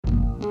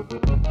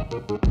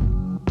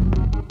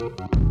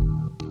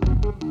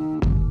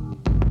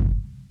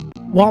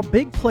While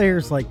big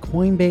players like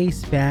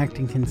Coinbase, Bakkt,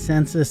 and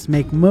Consensus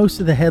make most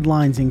of the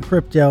headlines in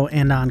crypto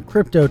and on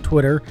crypto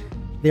Twitter,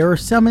 there are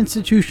some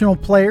institutional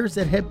players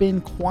that have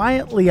been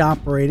quietly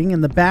operating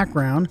in the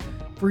background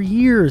for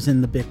years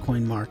in the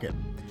Bitcoin market.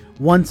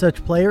 One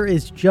such player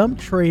is Jump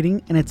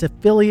Trading and its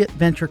affiliate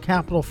venture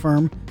capital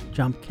firm,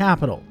 Jump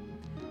Capital.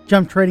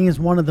 Jump Trading is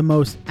one of the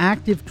most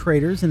active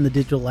traders in the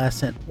digital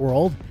asset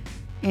world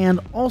and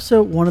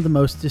also one of the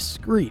most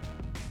discreet.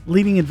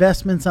 Leading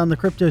investments on the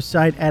crypto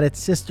site at its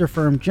sister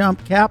firm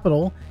Jump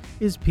Capital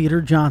is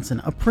Peter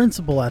Johnson, a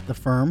principal at the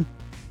firm,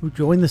 who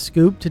joined the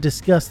Scoop to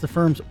discuss the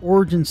firm's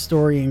origin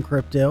story in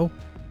crypto.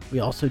 We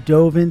also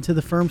dove into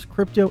the firm's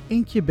crypto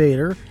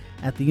incubator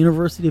at the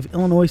University of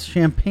Illinois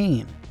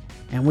Champaign,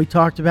 and we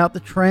talked about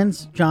the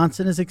trends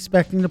Johnson is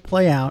expecting to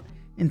play out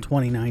in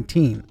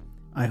 2019.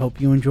 I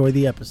hope you enjoy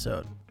the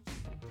episode.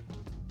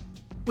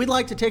 We'd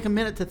like to take a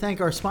minute to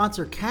thank our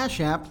sponsor,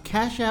 Cash App.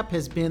 Cash App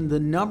has been the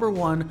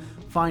 #1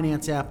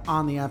 finance app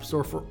on the App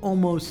Store for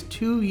almost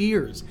 2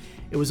 years.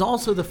 It was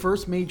also the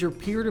first major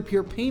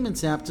peer-to-peer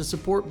payments app to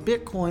support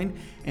Bitcoin,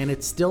 and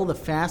it's still the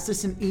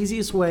fastest and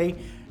easiest way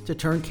to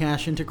turn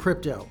cash into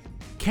crypto.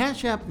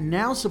 Cash App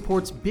now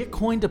supports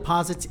Bitcoin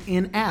deposits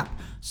in-app,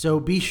 so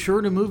be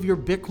sure to move your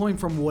Bitcoin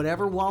from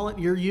whatever wallet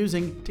you're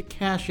using to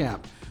Cash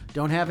App.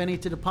 Don't have any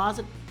to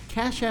deposit?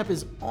 Cash App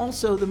is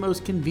also the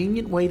most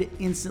convenient way to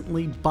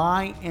instantly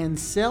buy and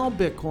sell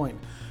Bitcoin.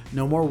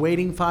 No more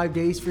waiting 5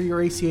 days for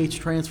your ACH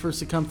transfers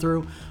to come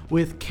through.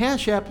 With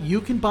Cash App, you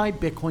can buy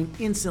Bitcoin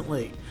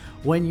instantly.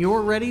 When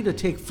you're ready to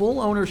take full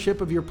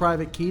ownership of your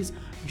private keys,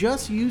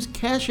 just use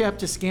Cash App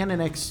to scan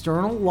an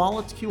external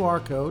wallet's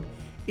QR code.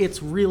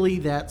 It's really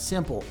that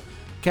simple.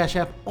 Cash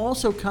App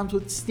also comes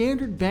with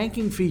standard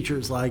banking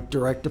features like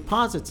direct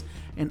deposits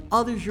and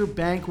others your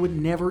bank would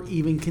never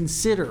even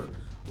consider,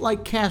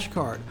 like Cash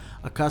Card,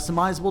 a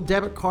customizable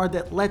debit card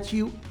that lets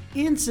you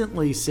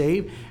instantly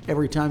save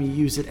every time you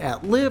use it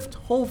at Lyft,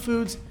 Whole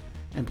Foods,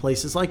 and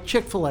places like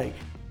Chick-fil-A.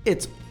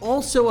 It's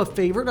also a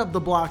favorite of The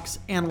Block's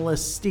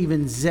analyst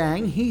Steven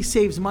Zhang. He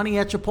saves money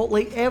at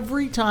Chipotle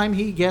every time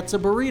he gets a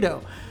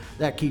burrito.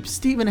 That keeps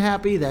Steven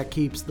happy, that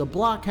keeps The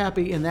Block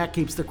happy, and that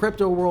keeps the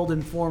crypto world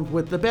informed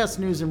with the best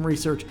news and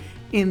research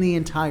in the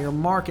entire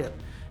market.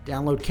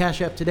 Download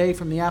Cash App today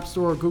from the App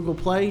Store or Google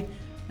Play,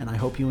 and I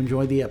hope you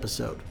enjoy the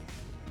episode.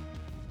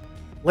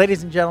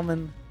 Ladies and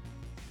gentlemen,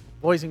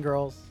 boys and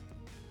girls,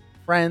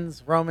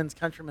 friends, Romans,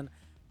 countrymen,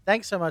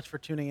 thanks so much for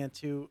tuning in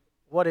to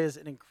what is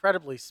an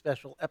incredibly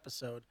special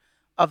episode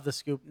of The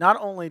Scoop. Not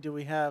only do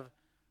we have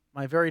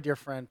my very dear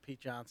friend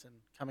Pete Johnson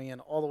coming in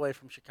all the way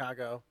from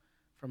Chicago,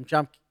 from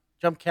Jump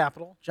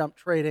Capital, Jump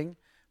Trading,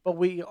 but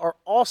we are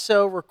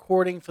also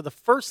recording for the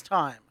first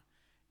time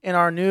in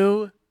our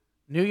new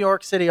New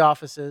York City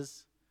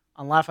offices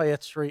on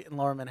Lafayette Street in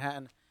Lower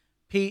Manhattan.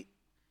 Pete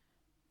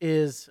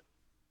is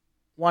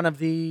one of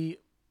the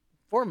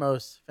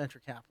foremost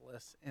venture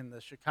capitalists in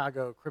the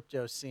Chicago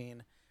crypto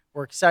scene.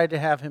 We're excited to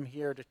have him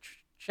here to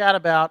chat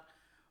about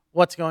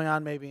what's going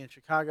on maybe in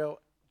Chicago,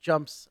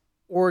 Jump's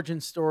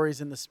origin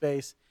stories in the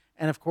space,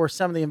 and of course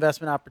some of the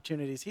investment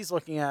opportunities he's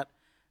looking at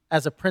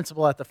as a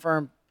principal at the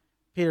firm.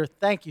 Peter,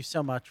 thank you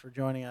so much for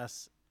joining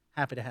us.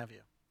 Happy to have you.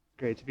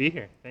 Great to be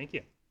here. Thank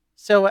you.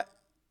 So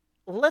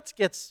let's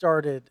get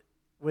started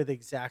with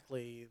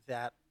exactly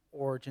that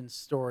origin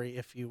story,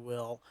 if you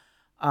will.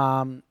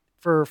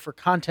 For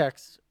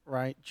context,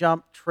 right,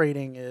 Jump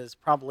Trading is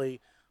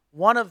probably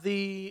one of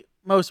the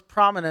most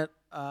prominent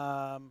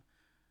Bitcoin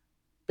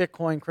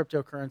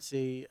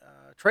cryptocurrency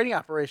trading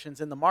operations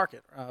in the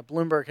market.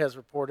 Bloomberg has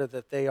reported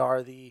that they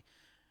are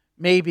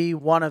maybe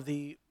one of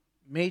the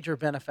major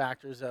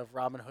benefactors of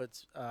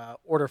Robinhood's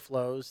order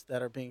flows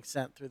that are being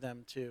sent through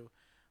them to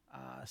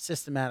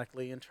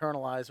systematically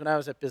internalize. When I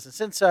was at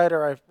Business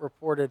Insider, I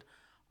reported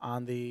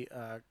on the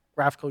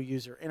graphical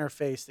user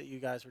interface that you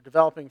guys are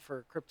developing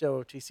for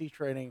crypto OTC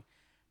trading,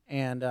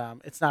 and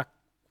it's not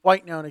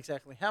quite known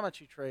exactly how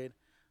much you trade,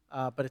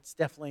 but it's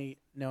definitely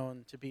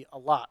known to be a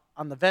lot.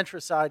 On the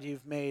venture side,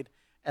 you've made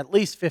at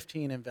least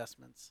 15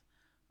 investments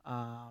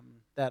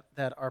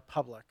that are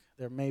public.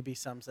 There may be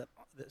some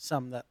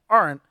that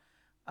aren't,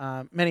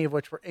 many of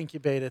which were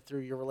incubated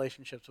through your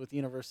relationships with the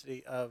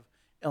University of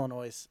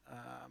Illinois.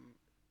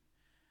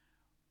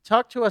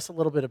 Talk to us a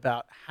little bit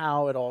about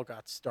how it all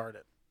got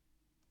started.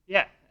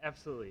 Yeah,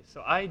 absolutely.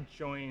 So I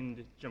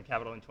joined Jump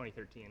Capital in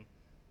 2013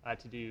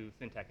 to do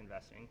fintech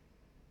investing.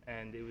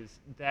 And it was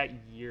that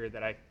year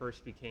that I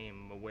first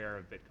became aware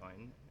of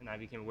Bitcoin. And I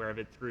became aware of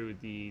it through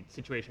the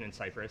situation in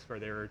Cyprus where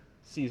they were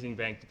seizing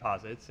bank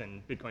deposits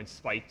and Bitcoin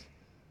spiked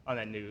on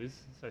that news.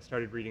 So I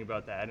started reading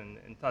about that and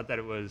thought that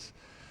it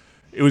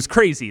was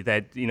crazy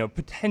that,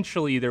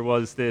 potentially there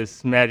was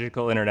this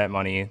magical internet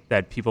money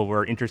that people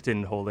were interested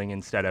in holding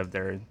instead of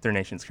their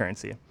nation's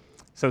currency.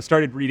 So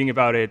started reading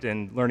about it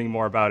and learning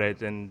more about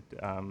it and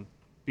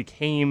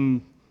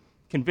became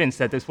convinced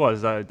that this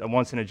was a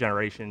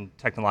once-in-a-generation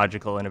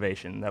technological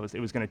innovation. It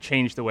was going to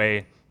change the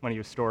way money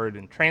was stored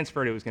and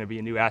transferred. It was going to be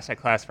a new asset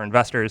class for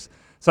investors.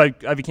 So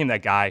I became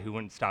that guy who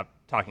wouldn't stop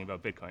talking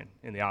about Bitcoin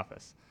in the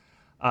office.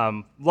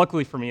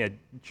 Luckily for me at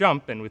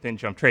Jump, and within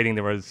Jump Trading,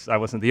 I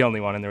wasn't the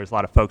only one, and there was a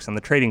lot of folks on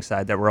the trading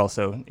side that were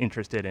also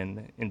interested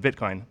in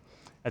Bitcoin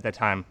at that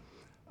time.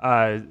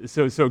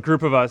 So a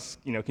group of us,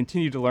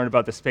 continued to learn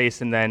about the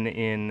space, and then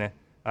in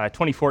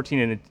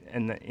 2014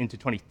 and into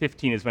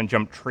 2015 is when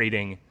Jump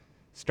Trading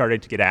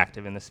started to get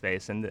active in the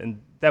space, and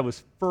that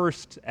was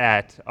first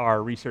at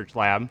our research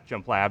lab,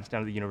 Jump Labs,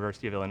 down at the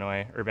University of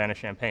Illinois,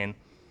 Urbana-Champaign.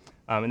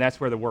 And that's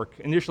where the work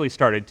initially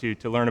started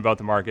to learn about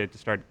the market, to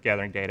start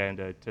gathering data,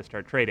 and to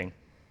start trading.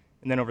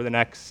 And then over the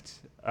next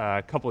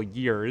couple of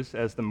years,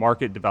 as the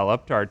market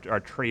developed, our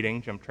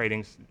trading, Jump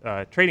Trading's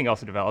trading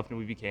also developed, and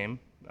we became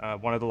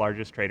one of the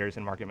largest traders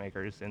and market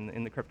makers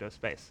in the crypto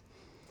space.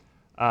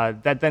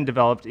 That then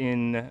developed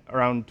in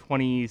around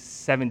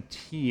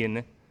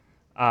 2017.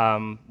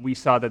 We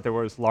saw that there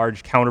was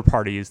large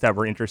counterparties that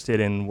were interested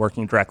in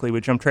working directly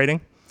with Jump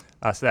Trading.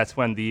 So that's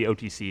when the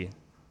OTC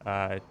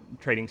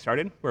trading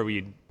started, where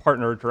we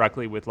partnered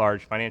directly with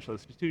large financial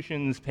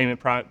institutions, payment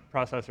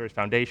processors,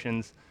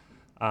 foundations,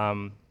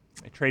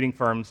 trading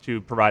firms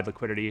to provide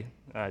liquidity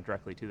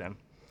directly to them.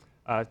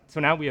 So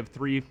now we have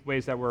 3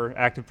 ways that we're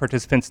active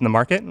participants in the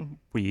market.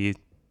 We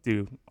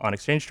do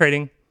on-exchange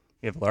trading,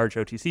 we have a large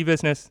OTC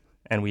business,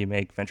 and we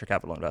make venture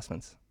capital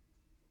investments.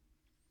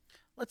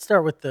 Let's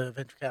start with the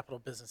venture capital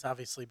business,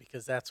 obviously,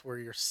 because that's where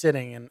you're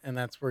sitting and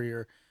that's where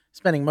you're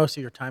spending most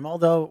of your time.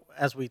 Although,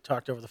 as we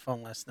talked over the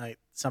phone last night,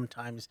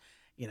 sometimes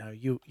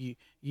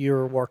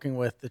you're working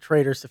with the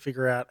traders to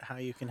figure out how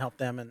you can help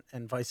them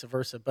and vice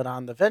versa. But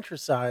on the venture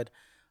side,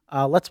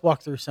 let's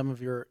walk through some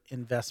of your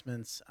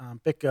investments.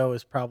 BitGo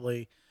is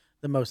probably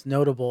the most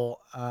notable.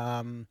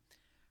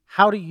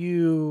 How do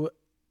you,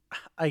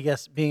 I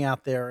guess, being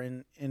out there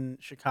in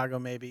Chicago,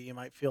 maybe you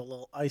might feel a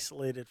little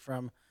isolated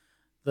from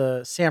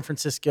the San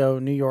Francisco,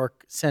 New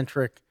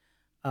York-centric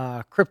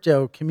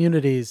crypto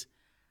communities.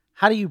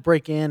 How do you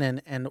break in,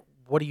 and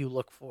what do you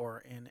look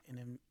for in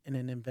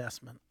an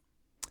investment?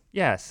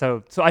 Yeah,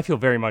 so I feel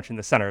very much in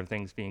the center of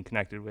things, being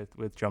connected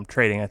with Jump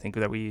Trading. I think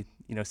that we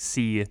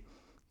see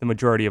the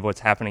majority of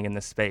what's happening in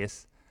this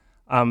space.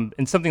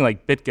 And something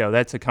like BitGo,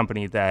 that's a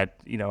company that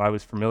I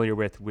was familiar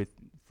with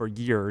for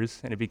years,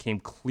 and it became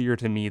clear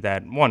to me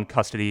that, one,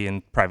 custody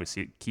and private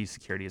key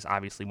security is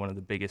obviously one of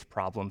the biggest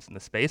problems in the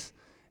space,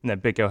 and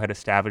that BitGo had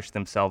established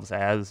themselves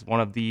as one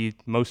of the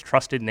most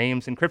trusted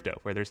names in crypto,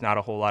 where there's not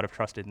a whole lot of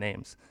trusted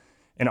names.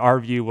 And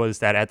our view was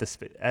that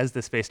as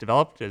the space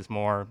developed, as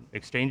more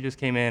exchanges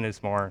came in,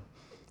 as more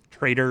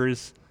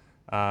traders,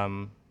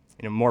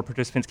 more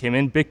participants came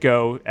in,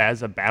 BitGo,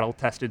 as a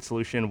battle-tested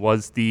solution,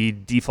 was the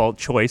default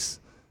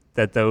choice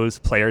that those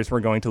players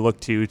were going to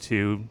look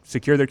to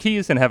secure their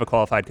keys and have a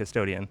qualified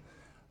custodian.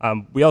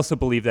 We also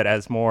believe that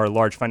as more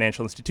large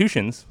financial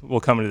institutions will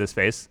come into the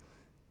space,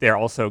 they're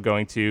also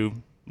going to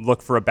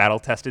look for a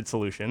battle-tested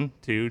solution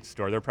to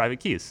store their private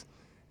keys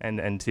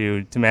and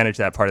to manage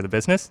that part of the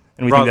business.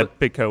 And we think that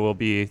BitGo will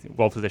be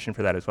well-positioned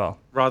for that as well.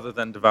 Rather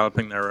than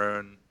developing their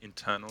own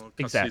internal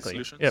custody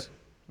solutions? Yep.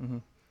 Mm-hmm.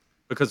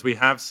 Because we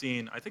have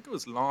seen, I think it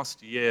was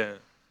last year,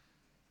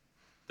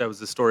 there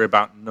was a story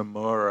about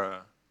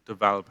Nomura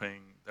developing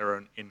their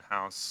own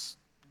in-house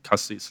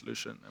custody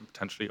solution and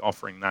potentially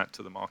offering that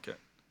to the market.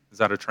 Is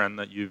that a trend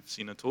that you've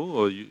seen at all,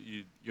 or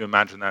you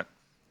imagine that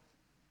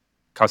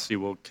custody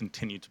will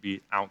continue to be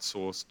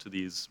outsourced to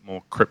these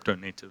more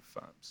crypto-native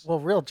firms?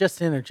 Well, just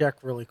to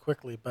interject really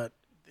quickly, but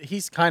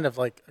he's kind of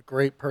like a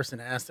great person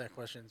to ask that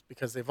question,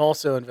 because they've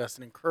also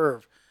invested in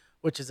Curve,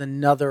 which is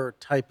another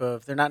type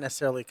of, they're not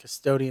necessarily a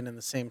custodian in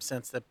the same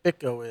sense that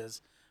BitGo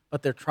is,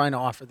 but they're trying to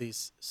offer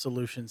these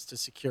solutions to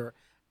secure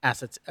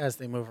assets as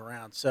they move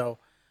around. So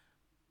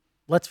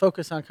let's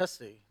focus on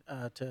custody,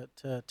 to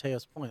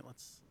Teo's point.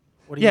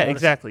 What do you notice?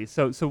 Exactly.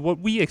 So what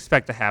we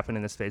expect to happen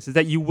in this space is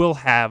that you will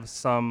have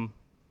some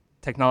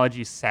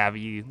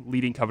technology-savvy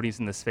leading companies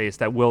in this space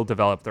that will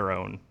develop their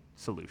own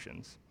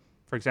solutions.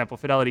 For example,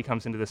 Fidelity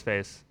comes into the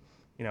space,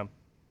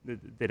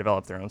 they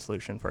develop their own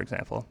solution, for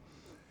example.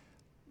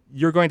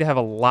 You're going to have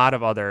a lot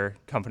of other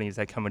companies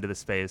that come into the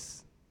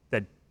space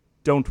that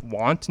don't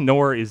want,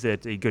 nor is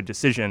it a good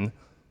decision,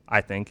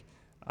 I think,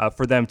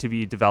 for them to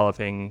be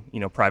developing,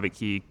 private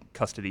key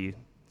custody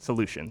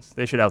solutions.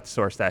 They should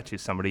outsource that to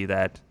somebody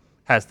that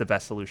has the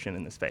best solution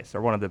in the space,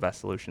 or one of the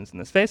best solutions in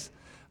the space.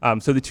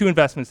 So the 2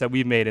 investments that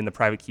we've made in the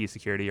private key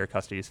security or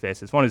custody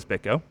space is, one is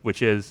BitGo,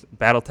 which is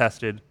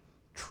battle-tested,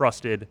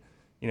 trusted,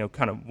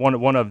 kind of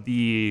one of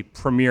the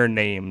premier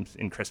names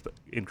in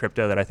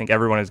crypto that I think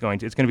everyone it's going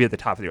to be at the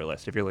top of your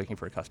list if you're looking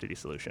for a custody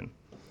solution,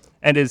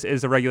 and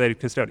is a regulated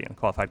custodian,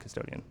 qualified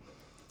custodian.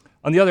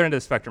 On the other end of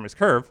the spectrum is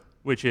Curve,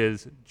 which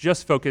is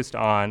just focused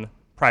on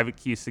private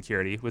key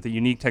security with a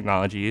unique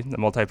technology, the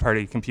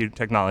multi-party compute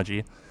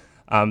technology,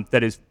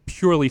 that is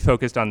purely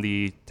focused on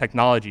the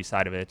technology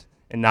side of it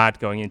and not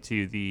going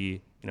into the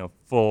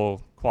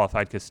full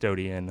qualified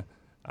custodian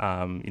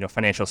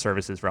financial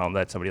services realm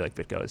that somebody like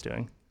BitGo is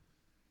doing.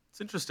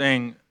 It's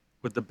interesting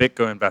with the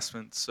BitGo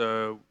investment.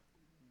 So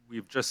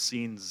we've just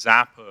seen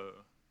Zappo,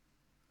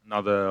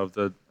 another of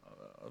the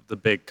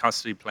big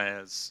custody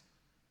players,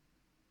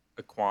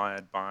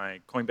 acquired by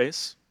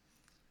Coinbase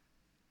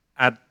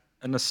at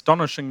an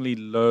astonishingly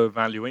low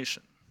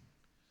valuation.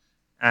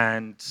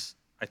 And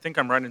I think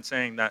I'm right in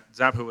saying that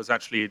Zappo was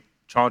actually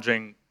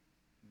charging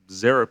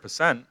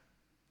 0%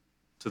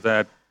 to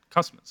their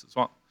customers as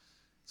well.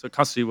 So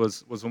custody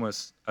was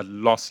almost a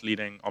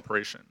loss-leading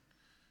operation.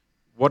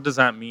 What does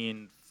that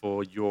mean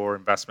for your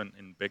investment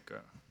in BitGo?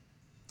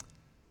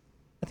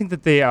 I think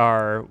that they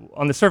are,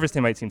 on the surface, they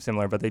might seem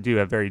similar, but they do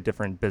have very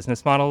different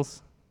business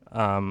models.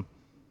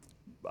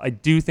 I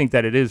do think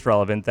that it is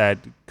relevant that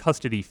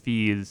custody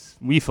fees,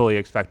 we fully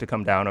expect to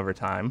come down over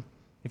time.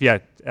 If you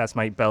ask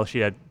Mike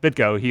Belshi at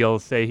BitGo, he'll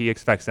say he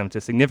expects them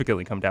to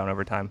significantly come down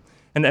over time.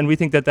 And we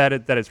think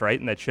that is right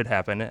and that should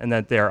happen, and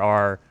that there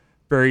are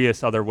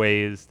various other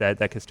ways that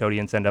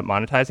custodians end up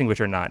monetizing,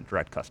 which are not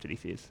direct custody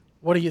fees.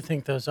 What do you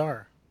think those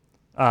are?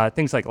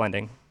 Things like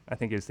lending, I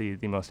think, is the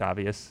most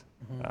obvious.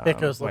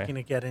 BitGo's looking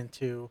to get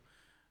into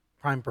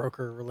prime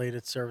broker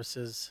related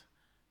services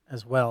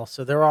as well.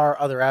 So there are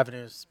other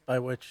avenues by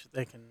which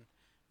they can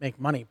make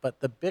money. But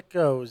the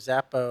BitGo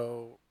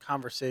Zappo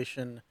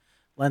conversation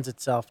lends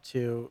itself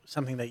to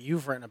something that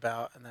you've written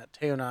about and that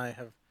Teo and I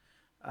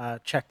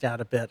have checked out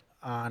a bit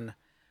on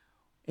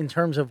in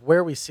terms of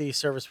where we see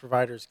service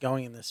providers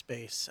going in this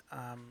space.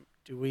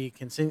 Do we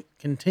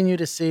continue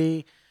to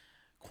see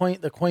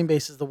the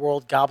Coinbases of the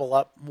world gobble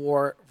up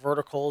more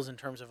verticals in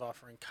terms of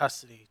offering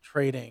custody,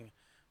 trading,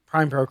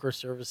 prime broker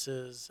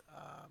services,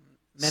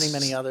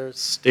 many others,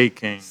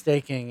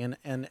 staking,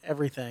 and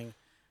everything,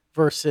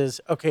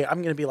 versus, okay,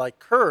 I'm going to be like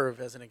Curve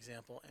as an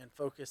example and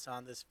focus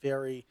on this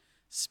very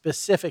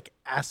specific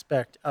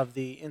aspect of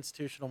the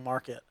institutional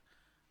market.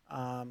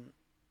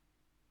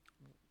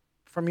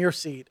 From your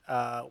seat,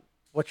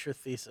 what's your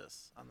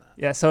thesis on that?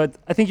 Yeah, so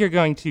I think you're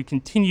going to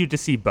continue to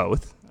see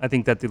both. I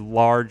think that the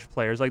large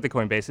players like the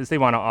Coinbases, they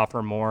want to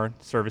offer more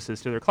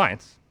services to their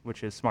clients,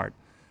 which is smart.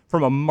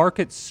 From a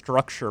market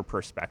structure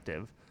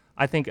perspective,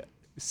 I think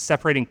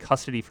separating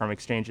custody from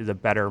exchange is a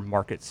better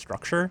market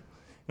structure.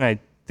 And I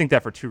think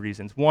that for two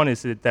reasons. One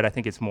is that I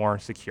think it's more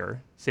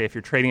secure. Say if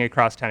you're trading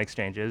across 10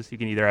 exchanges, you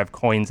can either have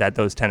coins at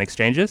those 10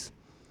 exchanges,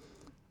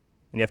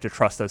 and you have to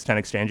trust those 10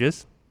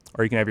 exchanges,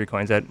 or you can have your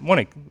coins at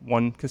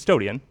one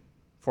custodian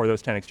for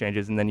those 10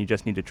 exchanges, and then you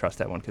just need to trust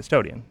that one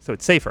custodian. So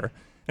it's safer.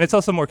 And it's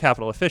also more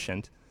capital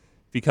efficient,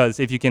 because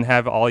if you can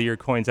have all your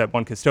coins at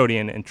one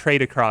custodian and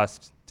trade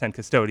across 10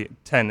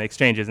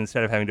 exchanges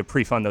instead of having to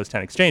pre-fund those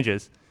 10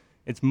 exchanges,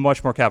 it's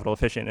much more capital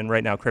efficient. And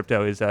right now,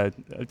 crypto is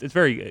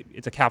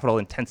it's a capital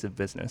intensive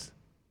business.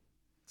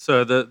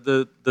 So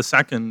the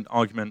second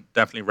argument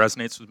definitely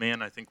resonates with me,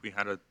 and I think we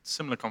had a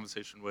similar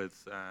conversation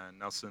with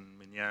Nelson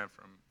Minier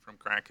from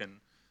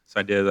Kraken. This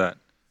idea that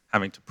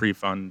having to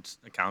pre-fund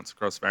accounts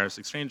across various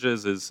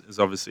exchanges is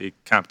obviously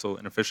capital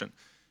inefficient.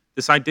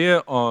 This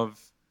idea of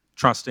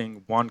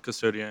trusting one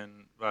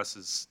custodian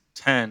versus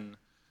 10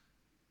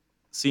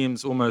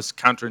 seems almost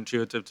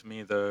counterintuitive to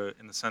me, though,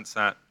 in the sense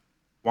that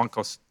one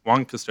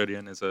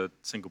custodian is a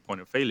single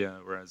point of failure,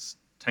 whereas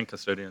 10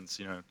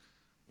 custodians,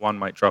 one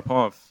might drop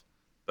off,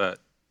 but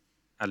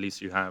at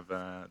least you have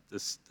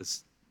this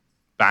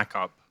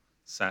backup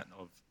set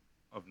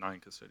of 9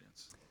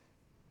 custodians.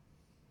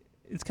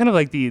 It's kind of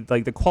like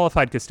the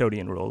qualified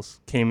custodian rules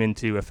came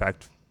into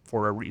effect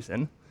for a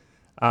reason,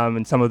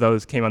 and some of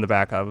those came on the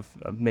back of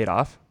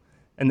Madoff,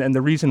 and then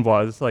the reason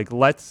was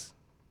let's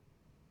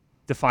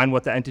define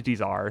what the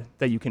entities are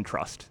that you can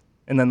trust,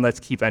 and then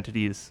let's keep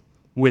entities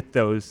with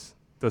those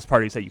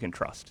parties that you can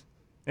trust,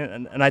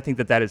 and I think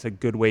that is a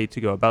good way to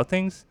go about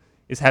things.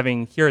 Is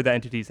having here are the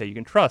entities that you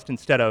can trust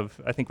instead of,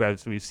 I think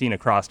as we've seen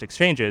across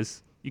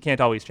exchanges, you can't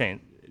always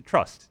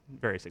trust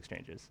various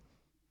exchanges.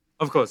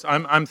 Of course,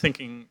 I'm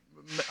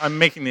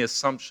making the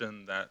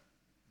assumption that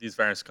these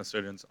various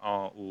custodians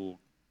are all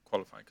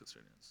qualified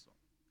custodians.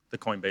 The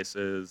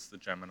Coinbases, the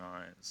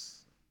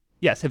Geminis.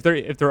 Yes, if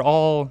they're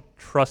all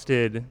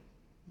trusted,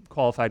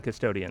 qualified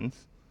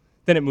custodians,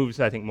 then it moves,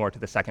 I think, more to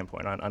the second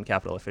point on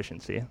capital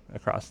efficiency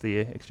across the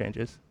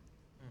exchanges.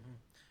 Mm-hmm.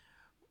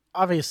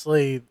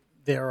 Obviously,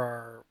 there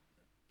are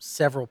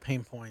several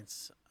pain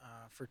points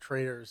for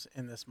traders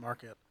in this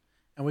market,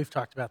 and we've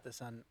talked about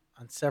this on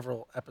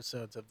several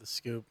episodes of The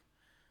Scoop.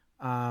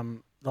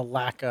 The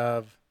lack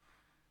of,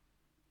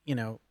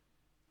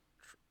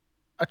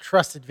 a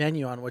trusted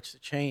venue on which to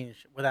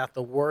change without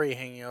the worry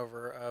hanging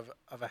over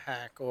of a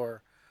hack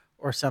or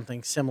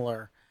something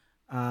similar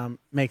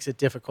makes it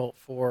difficult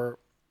for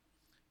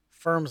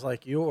firms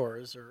like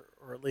yours,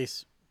 or at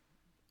least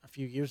a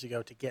few years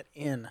ago, to get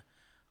in.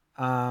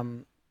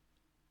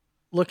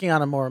 Looking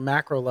on a more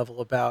macro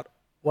level about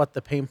what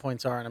the pain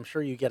points are, and I'm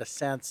sure you get a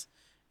sense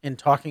in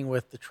talking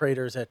with the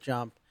traders at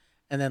Jump,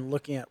 and then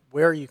looking at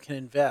where you can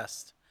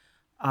invest.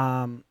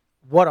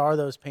 What are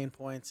those pain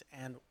points,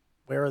 and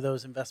where are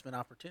those investment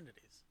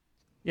opportunities?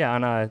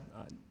 Yeah,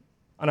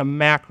 on a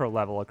macro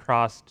level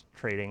across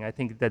trading, I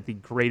think that the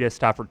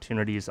greatest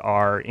opportunities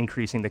are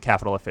increasing the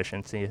capital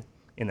efficiency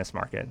in this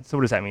market. So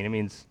what does that mean? It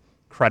means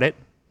credit,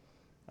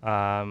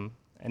 and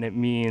it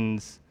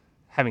means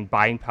having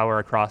buying power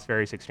across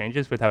various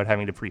exchanges without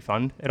having to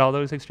pre-fund at all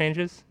those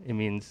exchanges. It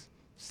means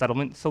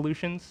settlement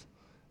solutions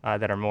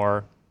that are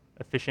more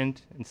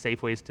efficient and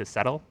safe ways to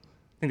settle.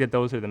 I think that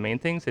those are the main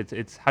things.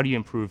 It's how do you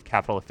improve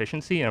capital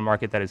efficiency in a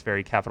market that is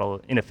very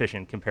capital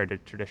inefficient compared to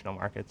traditional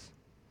markets.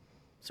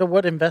 So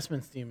what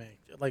investments do you make?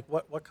 Like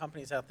what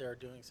companies out there are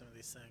doing some of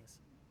these things?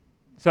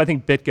 So I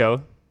think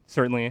BitGo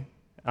certainly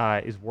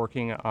is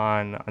working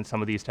on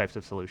some of these types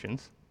of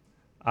solutions.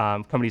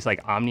 Companies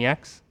like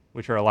OmniX,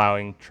 which are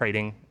allowing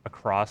trading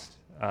across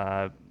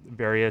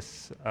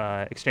various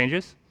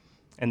exchanges.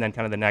 And then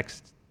kind of the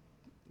next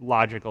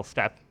logical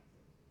step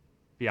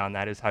beyond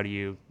that is how do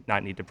you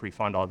not need to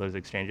pre-fund all those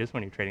exchanges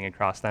when you're trading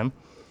across them.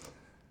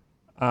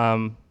 I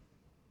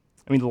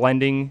mean, the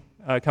lending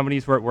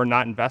companies were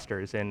not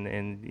investors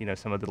in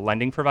some of the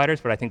lending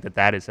providers, but I think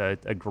that is a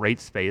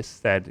great space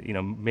that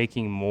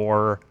making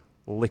more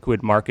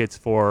liquid markets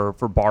for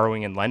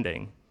borrowing and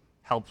lending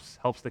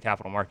helps the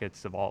capital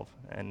markets evolve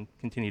and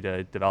continue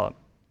to develop.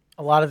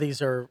 A lot of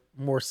these are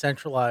more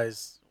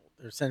centralized.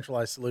 They're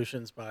centralized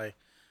solutions by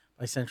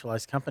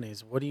centralized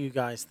companies. What do you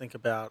guys think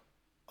about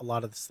a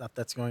lot of the stuff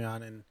that's going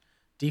on in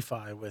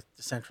DeFi with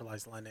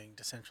decentralized lending,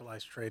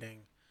 decentralized trading,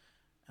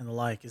 and the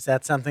like? Is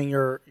that something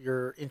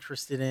you're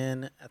interested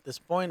in at this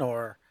point,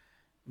 or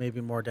maybe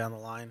more down the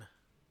line?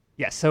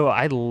 Yeah, so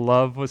I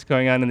love what's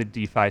going on in the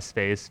DeFi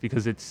space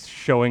because it's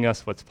showing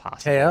us what's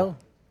possible. Teo,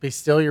 be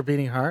still your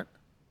beating heart.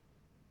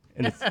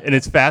 And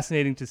it's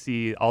fascinating to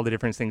see all the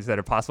different things that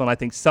are possible. And I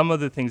think some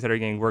of the things that are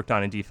getting worked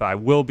on in DeFi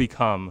will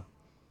become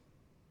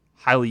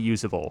highly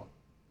usable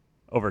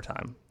over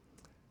time.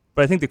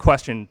 But I think the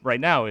question right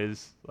now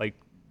is, like,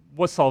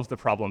 what solves the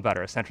problem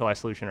better, a centralized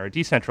solution or a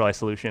decentralized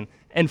solution?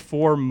 And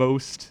for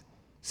most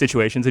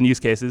situations and use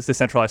cases, the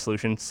centralized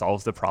solution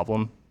solves the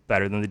problem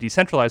better than the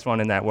decentralized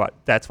one, and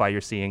that's why you're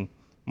seeing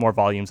more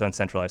volumes on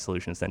centralized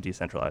solutions than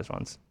decentralized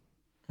ones.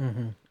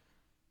 Mm-hmm.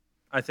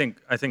 I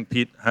think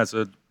Pete has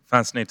a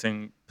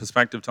fascinating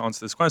perspective to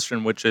answer this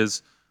question, which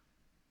is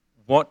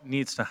what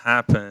needs to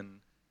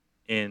happen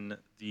in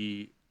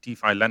the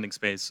DeFi lending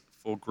space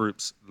for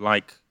groups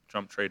like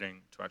Jump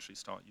Trading to actually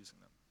start using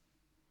them?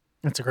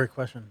 That's a great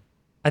question.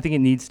 I think it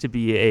needs to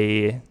be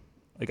a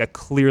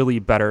clearly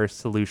better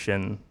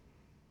solution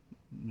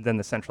than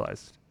the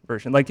centralized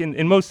version. Like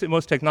in most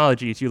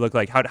technologies, you look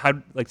like how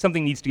like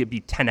something needs to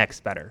be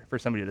 10x better for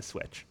somebody to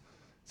switch.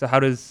 So how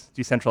does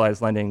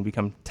decentralized lending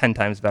become 10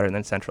 times better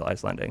than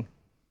centralized lending?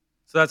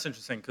 So that's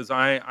interesting because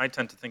I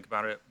tend to think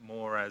about it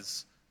more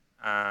as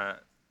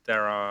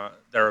there are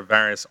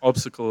various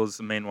obstacles.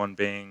 The main one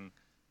being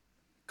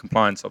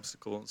compliance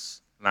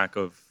obstacles, lack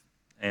of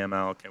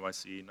AML,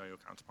 KYC, know your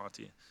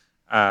counterparty,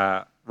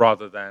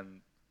 rather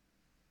than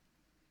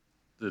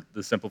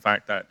the simple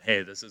fact that,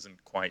 hey, this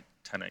isn't quite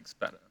 10x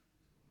better.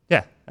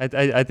 Yeah,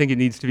 I think it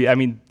needs to be. I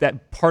mean,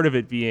 that part of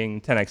it being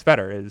 10x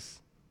better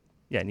is,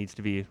 yeah, it needs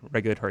to be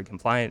regulatory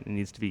compliant. It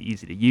needs to be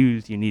easy to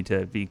use. You need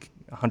to be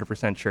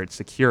 100% sure it's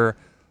secure.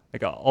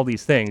 Like all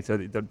these things. So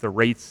the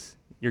rates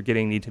you're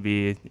getting need to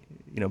be,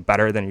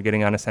 better than you're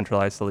getting on a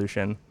centralized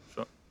solution.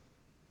 Sure.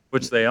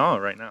 Which they are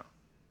right now.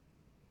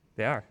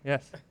 They are,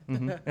 yes.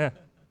 Mm-hmm, yeah.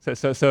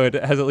 So it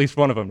has at least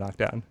one of them knocked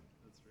down.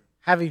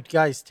 Have you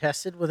guys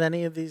tested with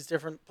any of these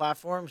different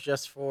platforms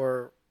just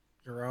for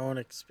your own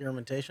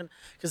experimentation?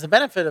 Because the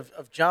benefit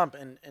of Jump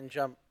and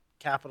Jump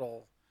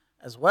Capital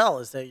as well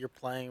is that you're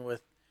playing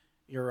with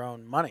your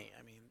own money.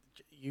 I mean,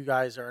 you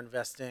guys are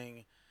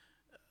investing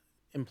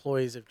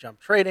employees of Jump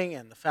Trading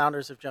and the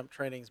founders of Jump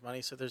Trading's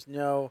money. So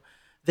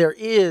there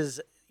is,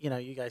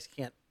 you guys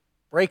can't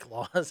break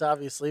laws,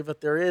 obviously,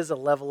 but there is a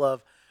level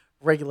of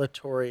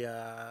regulatory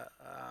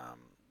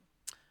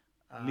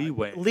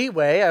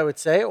leeway, I would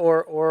say,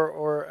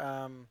 or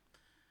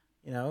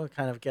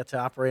kind of get to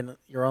operate in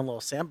your own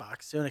little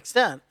sandbox to an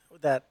extent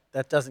that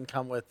doesn't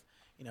come with,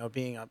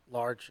 being a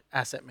large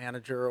asset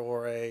manager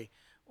or a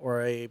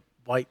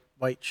white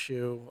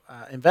shoe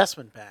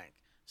investment bank.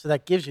 So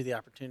that gives you the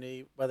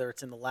opportunity, whether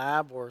it's in the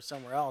lab or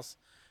somewhere else,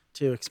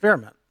 to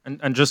experiment.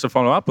 And just to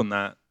follow up on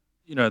that,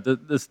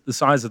 the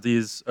size of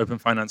these open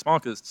finance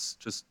markets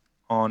just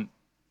aren't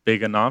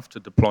big enough to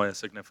deploy a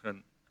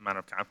significant amount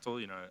of capital,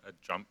 a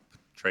Jump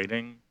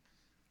Trading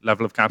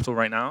level of capital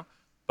right now.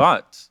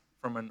 But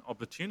from an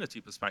opportunity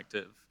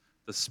perspective,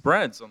 the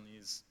spreads on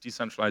these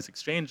decentralized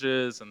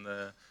exchanges and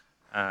the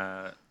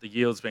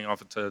yields being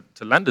offered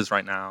to lenders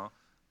right now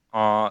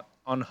are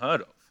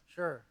unheard of.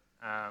 Sure.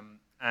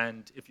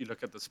 And if you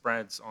look at the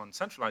spreads on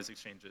centralized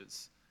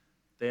exchanges,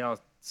 they are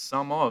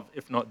some of,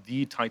 if not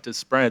the tightest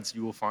spreads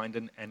you will find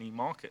in any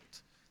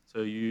market.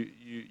 So you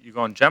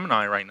go on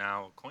Gemini right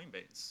now, or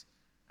Coinbase,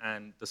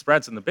 and the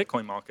spreads in the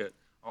Bitcoin market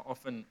are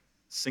often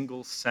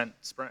single cent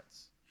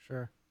spreads.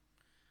 Sure.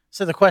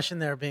 So the question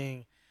there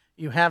being,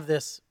 you have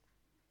this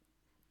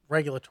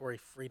regulatory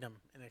freedom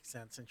in a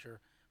sense, since you're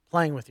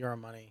playing with your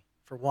own money,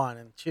 for one,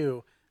 and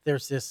two,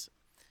 there's this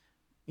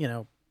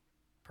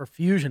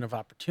profusion of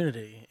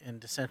opportunity in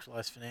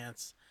decentralized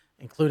finance,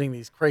 including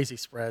these crazy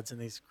spreads and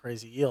these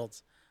crazy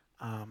yields.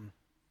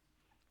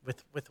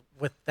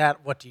 With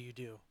that, what do you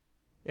do?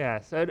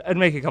 Yeah, so I'd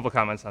make a couple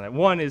comments on that.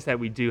 One is that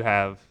we do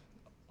have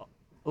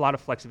a lot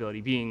of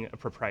flexibility being a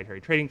proprietary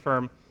trading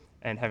firm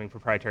and having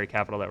proprietary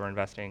capital that we're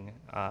investing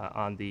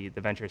on the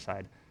venture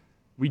side.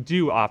 We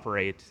do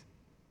operate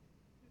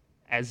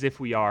as if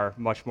we are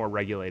much more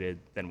regulated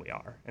than we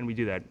are, and we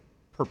do that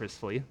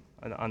purposefully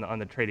on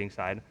the trading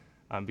side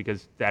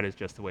because that is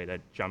just the way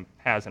that Jump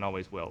has and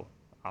always will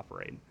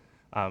operate.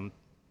 So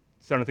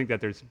I don't think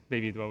that there's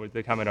maybe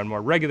the comment on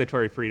more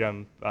regulatory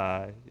freedom.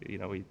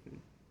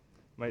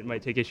 We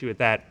might take issue with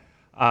that.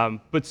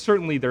 But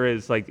certainly there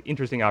is like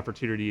interesting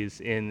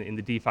opportunities in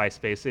the DeFi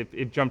space.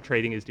 If Jump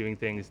Trading is doing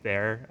things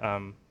there,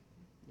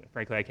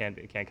 frankly, I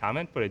can't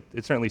comment, but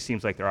it certainly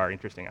seems like there are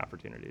interesting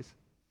opportunities.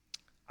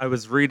 I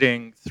was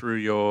reading through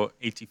your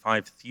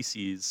 85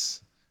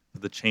 theses for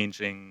the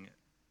changing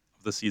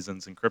of the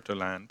seasons in crypto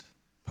land,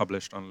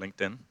 published on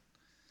LinkedIn.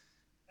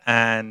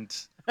 And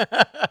why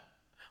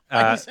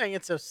are you saying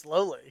it so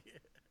slowly?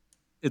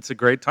 It's a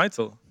great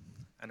title,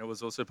 and it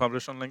was also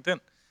published on LinkedIn.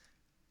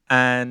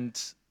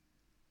 And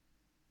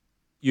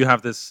you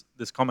have this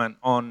comment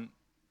on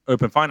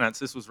open finance.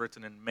 This was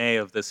written in May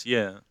of this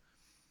year.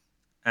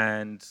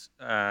 And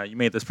you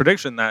made this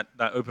prediction that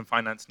open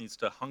finance needs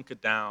to hunker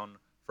down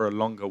for a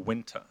longer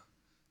winter.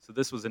 So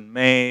this was in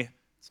May.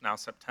 It's now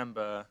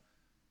September.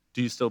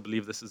 Do you still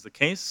believe this is the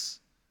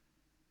case?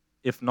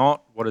 If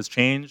not, what has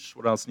changed?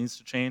 What else needs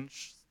to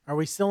change? Are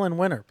we still in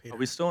winter, Peter? Are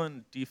we still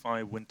in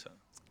DeFi winter?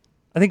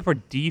 I think for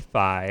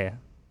DeFi,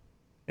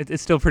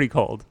 it's still pretty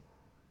cold.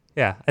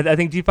 Yeah, I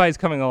think DeFi is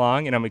coming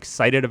along, and I'm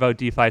excited about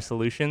DeFi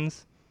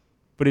solutions.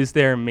 But is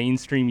there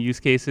mainstream use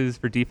cases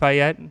for DeFi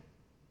yet?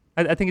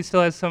 I think it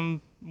still has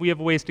we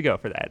have a ways to go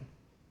for that.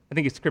 I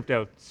think it's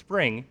crypto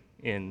spring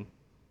in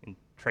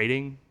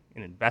trading,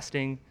 in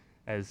investing,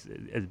 as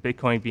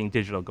Bitcoin being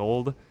digital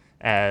gold,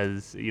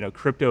 as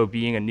crypto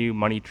being a new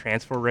money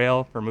transfer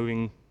rail for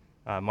moving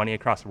money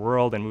across the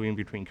world and moving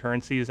between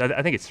currencies.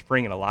 I think it's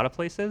spring in a lot of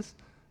places.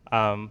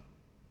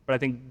 But I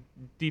think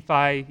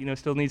DeFi,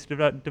 still needs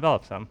to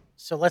develop some.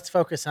 So let's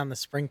focus on the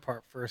spring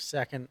part for a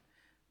second.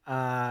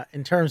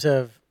 In terms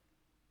of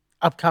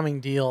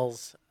upcoming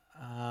deals,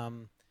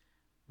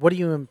 what do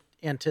you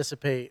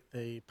anticipate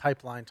the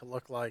pipeline to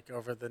look like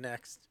over the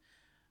next,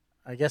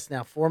 I guess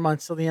now 4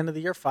 months till the end of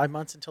the year, 5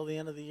 months until the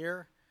end of the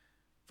year,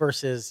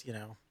 versus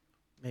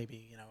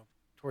maybe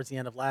towards the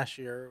end of last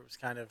year it was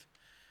kind of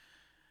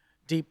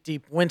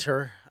deep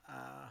winter.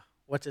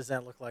 What does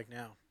that look like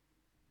now?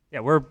 Yeah,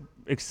 we're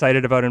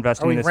excited about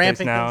investing in this space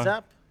now. Are we ramping things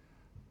up?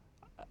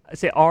 I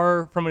say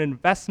from an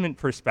investment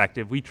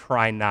perspective, we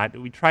try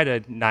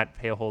to not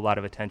pay a whole lot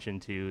of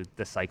attention to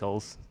the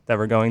cycles that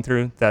we're going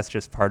through. That's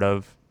just part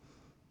of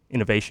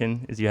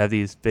innovation, is you have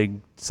these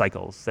big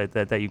cycles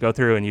that you go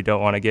through, and you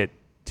don't want to get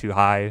too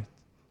high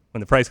when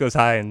the price goes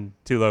high and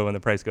too low when the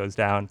price goes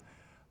down.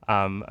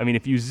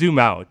 If you zoom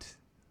out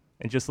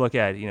and just look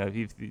at,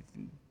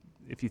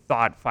 if you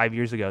thought 5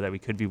 years ago that we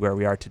could be where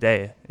we are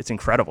today, it's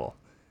incredible.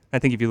 I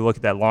think if you look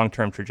at that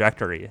long-term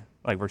trajectory,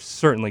 like we're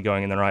certainly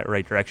going in the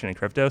right direction in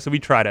crypto. So we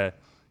try to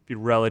be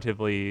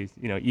relatively,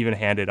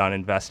 even-handed on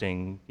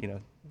investing,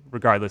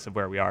 regardless of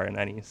where we are in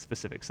any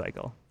specific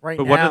cycle. Right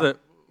but now.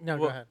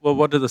 Go ahead. Well,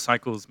 what do the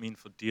cycles mean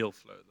for deal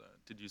flow, though?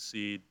 Did you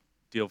see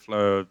deal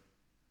flow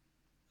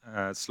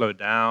slow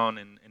down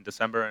in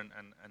December and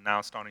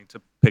now starting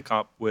to pick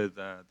up with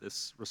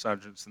this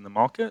resurgence in the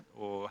market,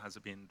 or has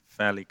it been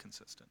fairly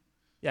consistent?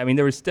 Yeah,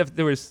 there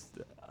was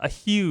a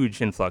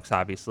huge influx,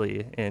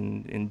 obviously,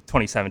 in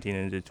 2017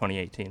 and into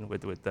 2018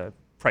 with the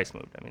price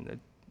move.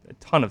 A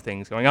ton of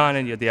things going on,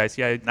 and you had the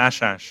ICI.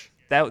 Nashash.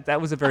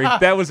 That was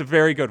a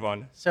very good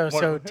one. So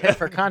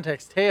for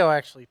context, Teo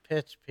actually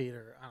pitched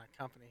Peter on a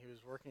company he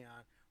was working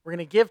on. We're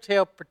going to give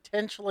Teo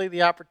potentially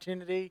the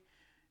opportunity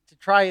to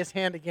try his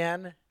hand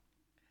again.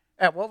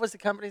 What was the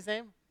company's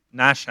name?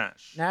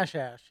 Nashash.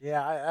 Nashash.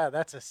 Yeah,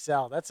 that's a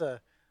sell. That's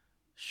a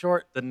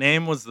short. The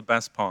name was the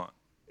best part.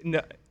 No,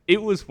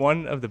 it was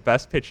one of the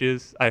best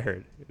pitches I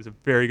heard. It was a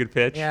very good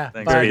pitch. Yeah,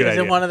 Thanks. but is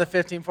it one of the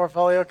 15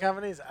 portfolio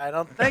companies? I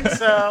don't think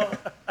so.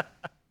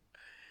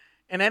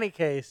 In any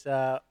case,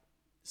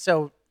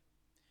 so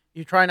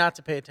you try not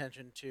to pay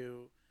attention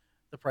to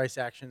the price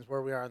actions,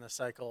 where we are in the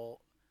cycle.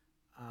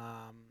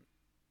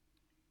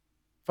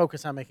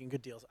 Focus on making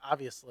good deals.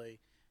 Obviously,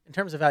 in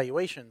terms of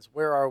valuations,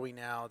 where are we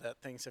now that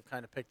things have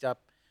kind of picked up?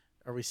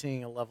 Are we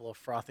seeing a level of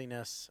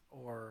frothiness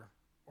or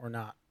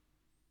not?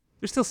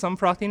 There's still some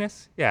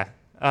frothiness, yeah.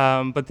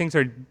 But things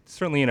are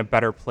certainly in a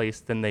better place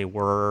than they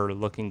were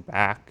looking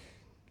back,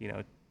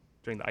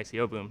 during the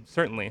ICO boom.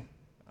 Certainly,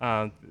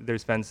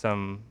 there's been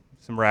some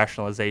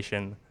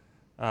rationalization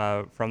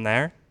from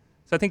there.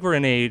 So I think we're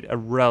in a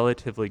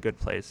relatively good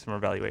place from a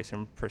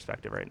valuation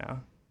perspective right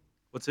now.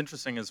 What's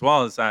interesting as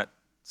well is that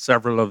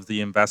several of the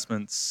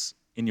investments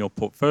in your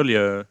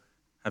portfolio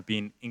have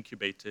been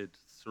incubated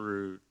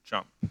through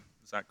Jump.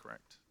 Is that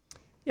correct?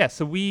 Yeah,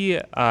 so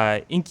we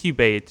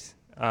incubate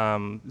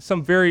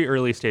some very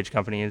early stage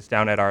companies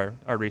down at our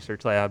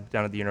research lab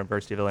down at the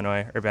University of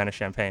Illinois,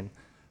 Urbana-Champaign.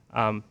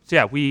 So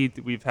yeah,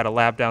 we've had a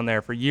lab down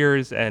there for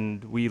years,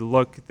 and we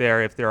look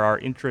there if there are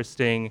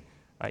interesting,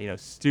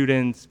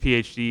 students,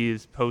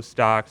 PhDs,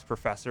 postdocs,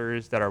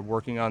 professors that are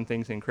working on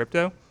things in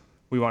crypto.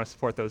 We want to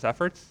support those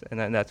efforts, and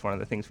then that's one of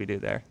the things we do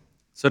there.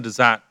 So does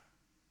that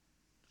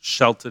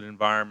sheltered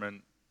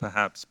environment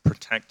perhaps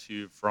protect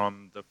you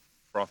from the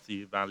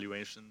frothy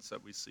valuations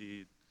that we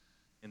see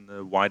in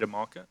the wider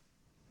market?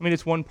 I mean,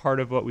 it's one part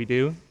of what we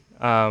do,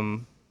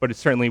 but it's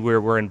certainly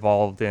we're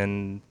involved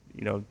in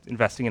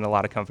investing in a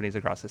lot of companies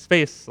across the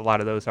space. A lot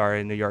of those are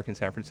in New York and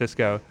San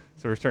Francisco,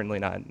 so we're certainly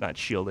not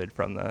shielded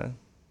from the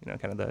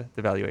kind of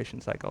the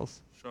valuation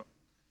cycles. Sure.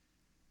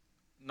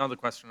 Another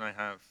question I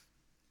have: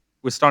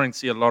 we're starting to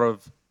see a lot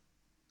of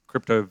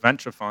crypto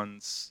venture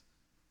funds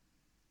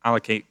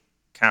allocate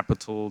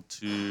capital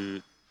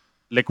to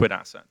liquid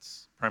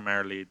assets,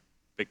 primarily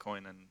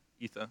Bitcoin and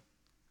Ether,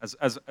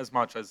 as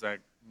much as their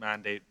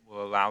mandate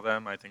will allow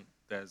them. I think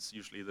there's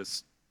usually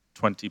this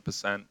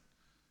 20%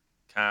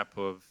 cap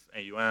of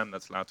AUM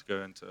that's allowed to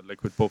go into a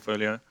liquid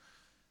portfolio.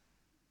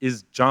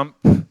 Is Jump,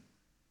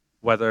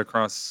 whether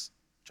across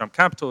Jump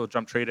Capital or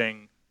Jump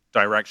Trading,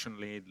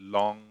 directionally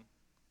long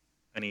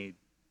any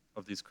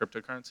of these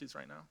cryptocurrencies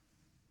right now?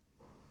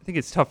 I think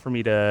it's tough for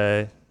me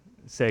to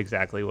say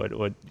exactly what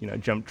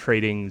Jump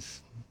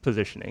Trading's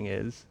positioning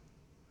is.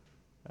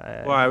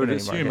 Well, I would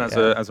assume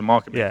market, as a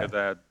market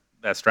maker,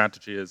 their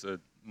strategy is a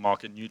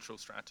market neutral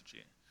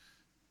strategy,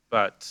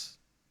 but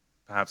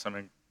perhaps I'm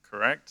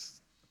incorrect.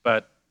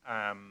 But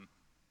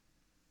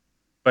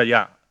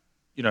yeah,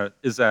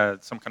 is there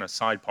some kind of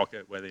side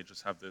pocket where they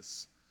just have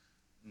this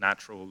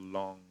natural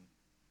long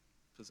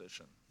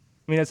position?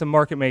 I mean, as a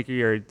market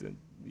maker,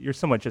 you're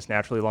somewhat just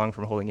naturally long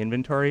from holding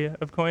inventory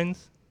of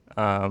coins.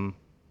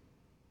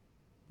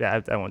 Yeah,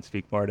 I won't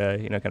speak more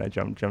to kind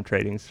of jump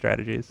trading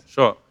strategies.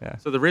 Sure. Yeah.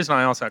 So the reason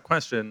I asked that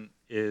question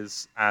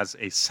is as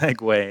a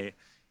segue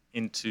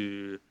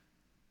into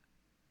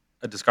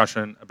a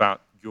discussion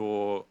about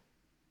your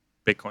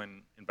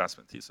Bitcoin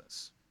investment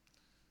thesis.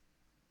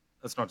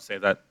 That's not to say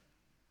that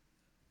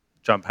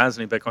Jump has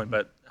any Bitcoin,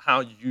 but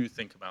how you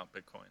think about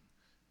Bitcoin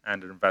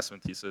and an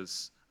investment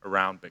thesis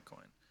around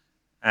Bitcoin.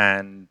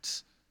 And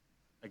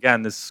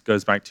again, this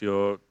goes back to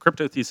your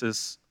crypto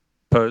thesis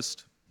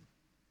post.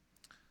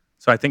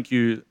 So I think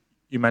you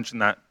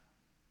mentioned that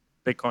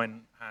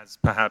Bitcoin has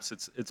perhaps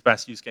its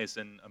best use case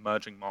in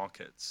emerging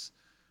markets.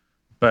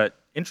 But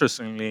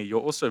interestingly, you're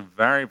also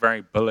very,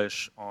 very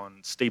bullish on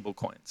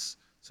stablecoins.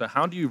 So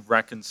how do you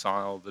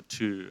reconcile the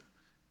two?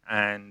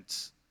 And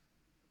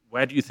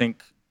where do you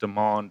think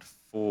demand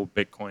for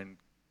Bitcoin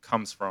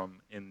comes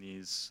from in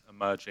these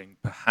emerging,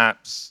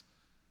 perhaps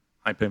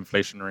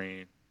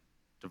hyperinflationary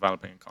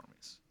developing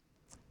economies?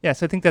 Yeah,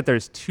 so I think that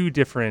there's two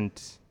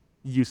different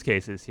use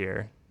cases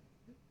here.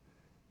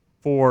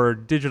 For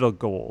digital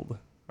gold,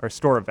 or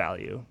store of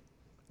value,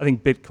 I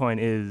think Bitcoin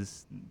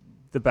is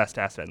the best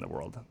asset in the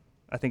world.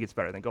 I think it's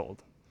better than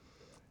gold.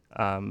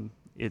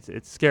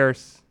 It's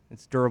scarce,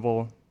 it's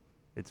durable,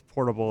 it's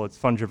portable, it's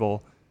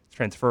fungible, it's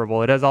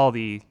transferable. It has all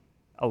the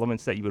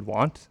elements that you would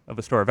want of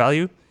a store of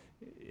value.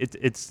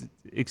 It's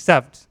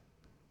except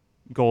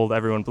gold,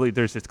 everyone believes,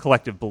 there's this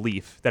collective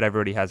belief that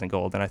everybody has in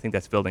gold, and I think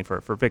that's building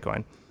for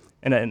Bitcoin.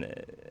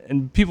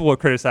 And people will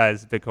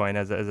criticize Bitcoin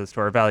as a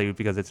store of value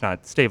because it's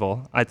not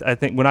stable. I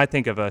think when I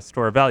think of a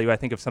store of value, I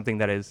think of something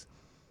that is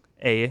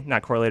A,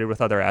 not correlated with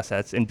other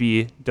assets, and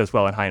B, does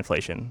well in high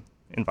inflation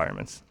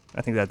environments.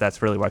 I think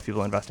that's really why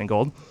people invest in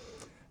gold.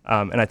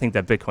 And I think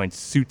that Bitcoin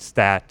suits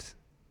that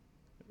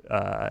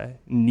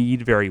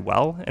need very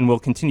well and will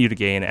continue to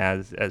gain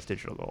as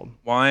digital gold.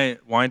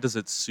 Why does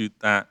it suit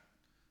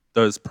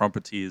those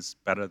properties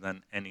better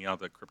than any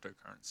other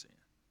cryptocurrency?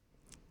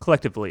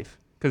 Collective belief.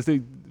 Because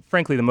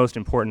frankly, the most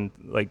important,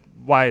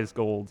 why is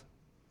gold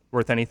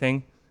worth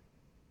anything?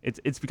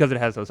 It's because it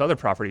has those other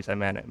properties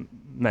I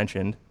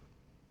mentioned.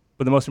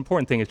 But the most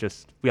important thing is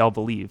just we all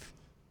believe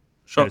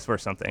that it's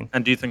worth something.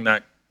 And do you think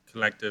that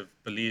collective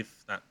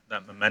belief,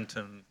 that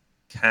momentum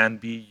can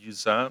be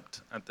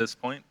usurped at this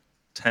point,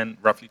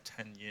 roughly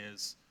 10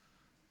 years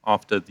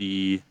after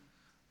the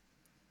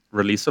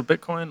release of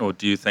Bitcoin? Or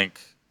do you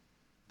think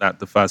that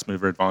the first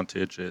mover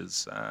advantage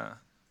is a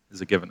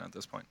given at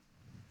this point?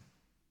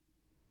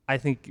 I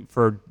think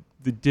for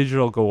the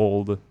digital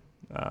gold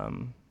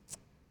kind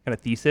of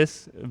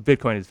thesis,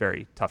 Bitcoin is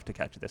very tough to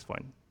catch at this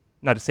point.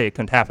 Not to say it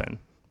couldn't happen,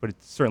 but it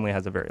certainly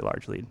has a very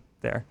large lead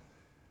there.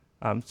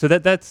 So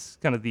that's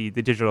kind of the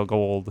digital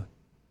gold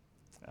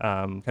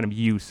kind of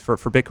use for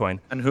Bitcoin.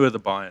 And who are the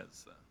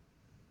buyers?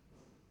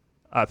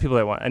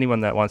 Anyone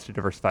that wants to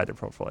diversify their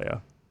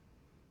portfolio.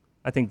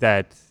 I think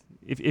that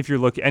if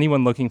you're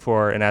anyone looking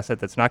for an asset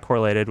that's not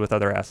correlated with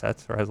other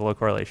assets or has a low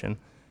correlation,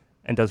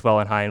 and does well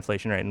in high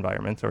inflation rate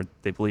environments, or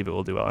they believe it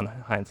will do well in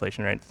high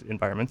inflation rate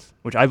environments,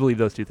 which I believe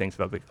those two things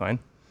about Bitcoin,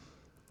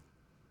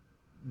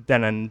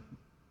 then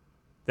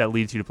that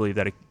leads you to believe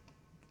that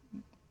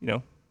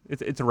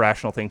it's a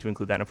rational thing to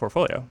include that in a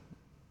portfolio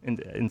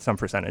in some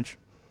percentage.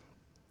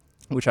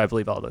 which I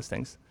believe all those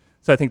things.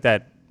 So I think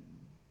that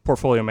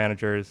portfolio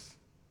managers,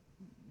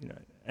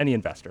 any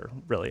investor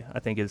really, I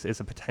think is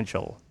a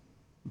potential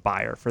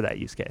buyer for that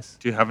use case.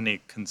 Do you have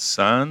any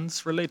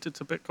concerns related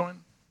to Bitcoin?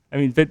 I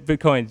mean,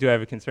 Bitcoin, do I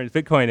have concerns?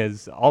 Bitcoin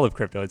is all of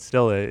crypto. It's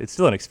still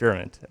an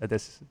experiment at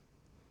this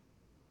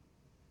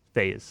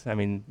phase. I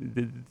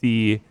mean,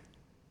 the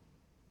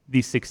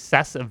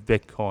success of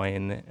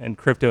Bitcoin and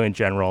crypto in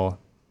general,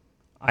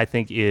 I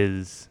think,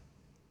 is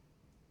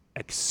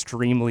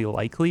extremely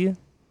likely,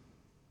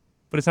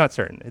 but it's not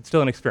certain. It's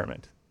still an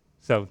experiment.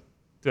 So,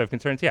 do I have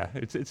concerns? Yeah,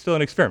 it's still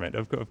an experiment.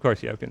 Of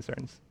course, you have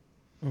concerns.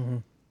 Mm-hmm.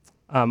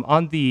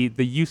 On the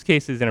use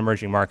cases in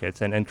emerging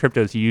markets and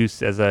crypto's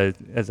use as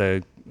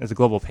a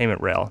global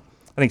payment rail,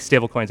 I think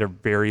stablecoins are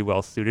very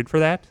well suited for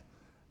that,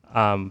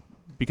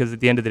 because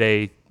at the end of the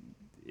day,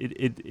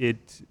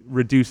 it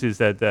reduces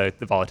the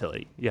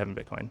volatility you have in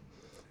Bitcoin.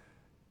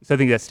 So I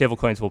think that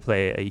stablecoins will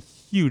play a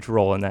huge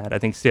role in that. I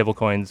think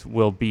stablecoins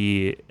will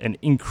be an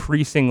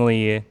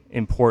increasingly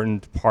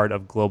important part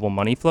of global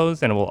money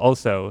flows, and it will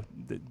also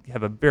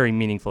have a very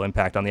meaningful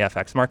impact on the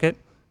FX market.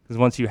 Because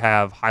once you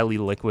have highly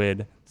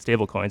liquid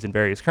stablecoins in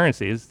various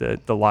currencies,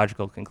 the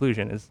logical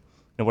conclusion is,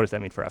 what does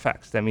that mean for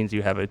FX? That means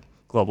you have a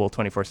global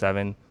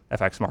 24/7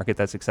 FX market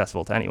that's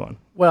accessible to anyone.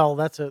 Well,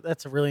 that's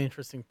a really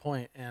interesting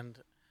point, and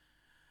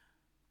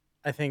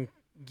I think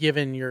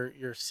given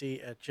your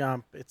seat at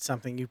Jump, it's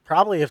something you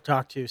probably have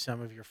talked to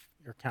some of your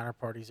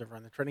counterparties over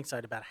on the trading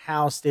side about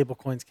how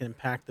stablecoins can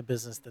impact the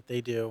business that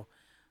they do,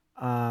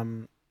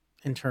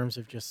 in terms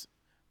of just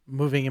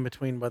moving in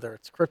between, whether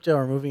it's crypto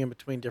or moving in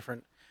between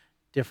different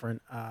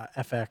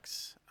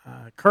FX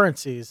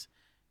currencies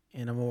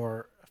in a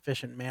more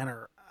efficient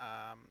manner.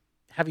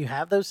 Have you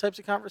had those types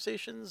of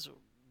conversations?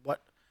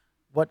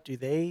 What do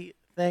they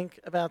think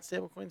about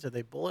stablecoins? Are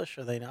they bullish?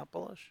 Are they not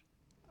bullish?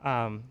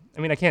 I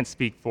mean, I can't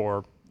speak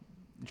for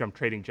Jump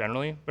Trading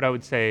generally, but I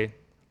would say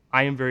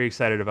I am very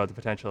excited about the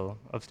potential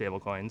of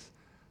stablecoins.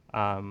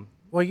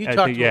 Well, you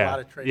talk to a lot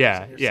of traders.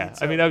 In your seat,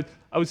 so I mean,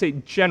 I would say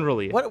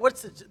generally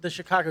what's the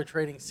Chicago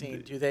trading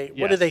scene?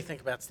 What do they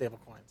think about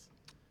stablecoins?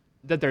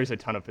 That there's a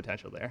ton of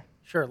potential there.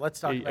 Sure, let's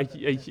talk about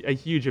that. A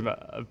huge amount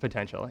of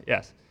potential,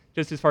 yes.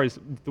 Just as far as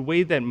the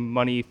way that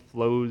money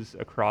flows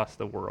across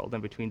the world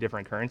and between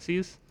different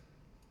currencies,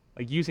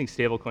 like using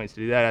stablecoins to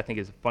do that, I think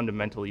is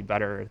fundamentally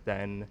better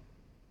than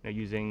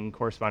using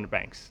correspondent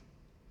banks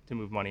to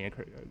move money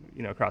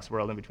across the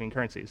world and between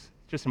currencies.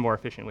 It's just a more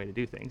efficient way to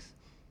do things.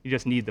 You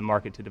just need the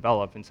market to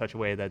develop in such a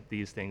way that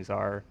these things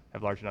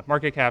have large enough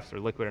market caps or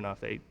liquid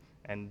enough,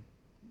 and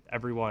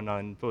everyone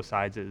on both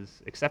sides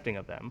is accepting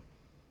of them,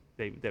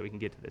 that we can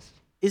get to this.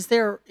 Is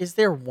there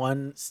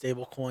one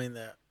stablecoin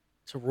that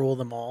to rule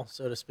them all,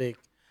 so to speak?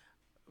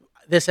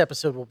 This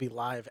episode will be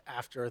live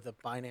after the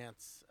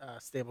Binance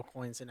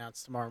stablecoins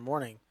announced tomorrow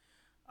morning.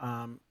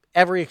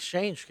 Every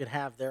exchange could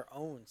have their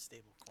own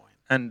stablecoin.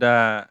 And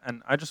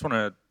I just want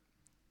to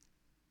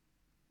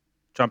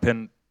jump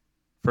in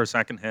for a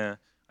second here.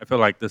 I feel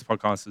like this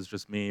podcast is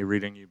just me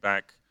reading you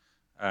back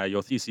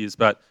your theses,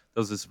 but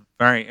there's this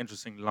very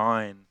interesting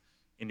line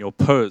in your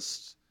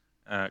post,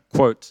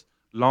 quote,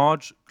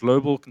 "Large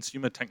global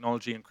consumer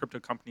technology and crypto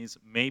companies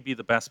may be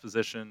the best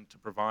positioned to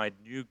provide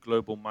new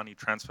global money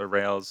transfer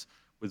rails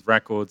with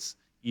records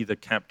either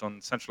kept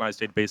on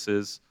centralized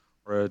databases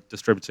or a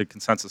distributed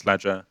consensus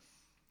ledger."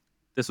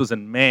 This was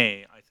in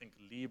May. I think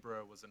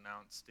Libra was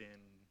announced in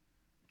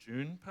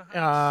June,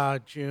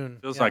 perhaps? June.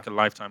 Feels like a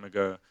lifetime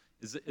ago.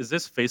 Is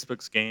this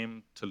Facebook's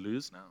game to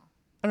lose now?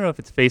 I don't know if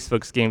it's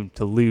Facebook's game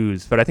to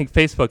lose, but I think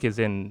Facebook is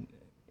in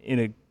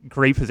a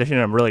great position,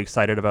 and I'm really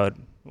excited about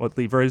what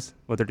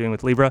they're doing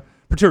with Libra,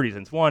 for two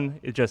reasons.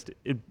 One, it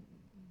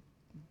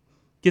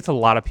gets a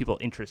lot of people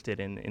interested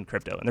in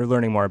crypto, and they're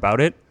learning more about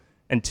it.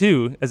 And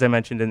two, as I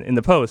mentioned in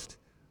the post,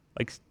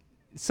 like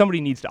somebody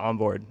needs to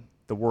onboard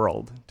the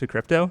world to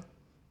crypto,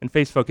 and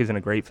Facebook is in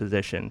a great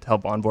position to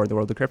help onboard the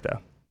world to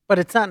crypto. But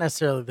it's not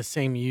necessarily the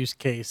same use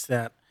case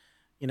that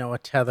a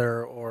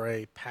Tether or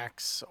a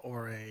Pax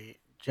or a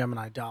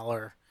Gemini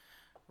Dollar,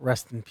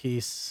 rest in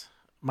peace,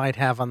 might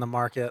have on the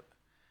market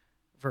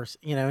versus,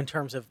 in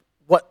terms of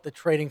what the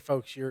trading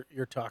folks you're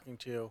talking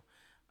to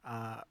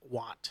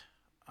want.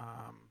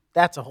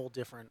 That's a whole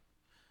different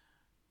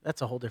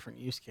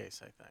use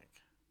case, I think.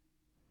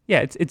 Yeah,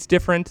 it's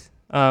different.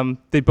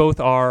 They both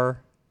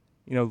are,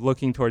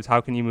 looking towards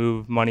how can you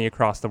move money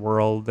across the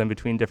world and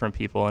between different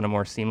people in a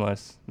more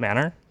seamless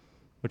manner,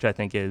 which I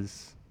think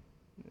is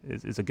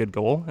a good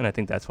goal, and I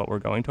think that's what we're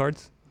going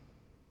towards.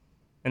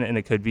 And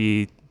it could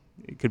be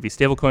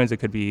stablecoins, it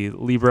could be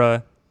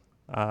Libra.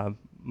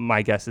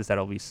 My guess is that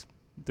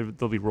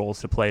there'll be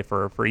roles to play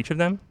for each of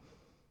them.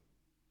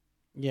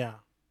 Yeah,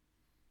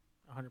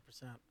 100%.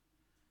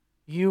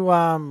 You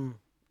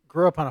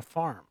grew up on a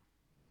farm.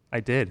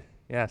 I did,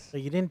 yes. So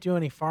you didn't do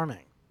any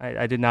farming.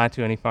 I did not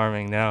do any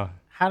farming, no.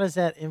 How does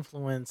that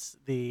influence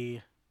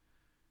the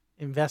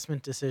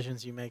investment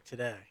decisions you make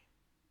today?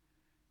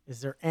 Is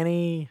there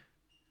any,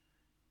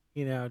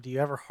 do you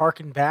ever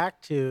hearken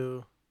back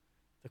to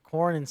the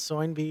corn and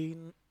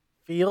soybean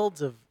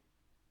fields of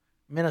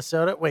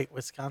Minnesota? Wait,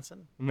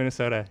 Wisconsin?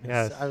 Minnesota,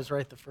 yes. I was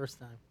right the first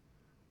time.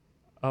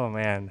 Oh,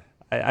 man.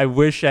 I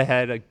wish I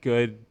had a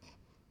good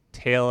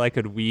tale I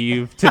could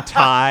weave to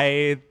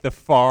tie the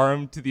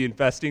farm to the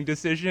investing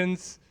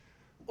decisions.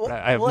 Well,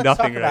 I have let's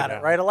nothing talk about right it,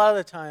 now. right? A lot of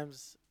the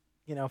times,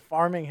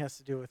 farming has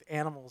to do with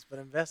animals, but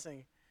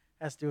investing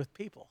has to do with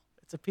people.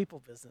 It's a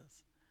people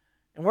business.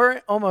 And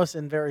we're almost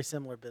in very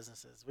similar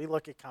businesses. We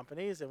look at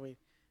companies and we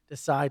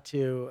decide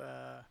to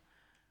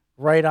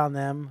write on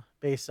them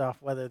based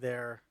off whether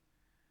they're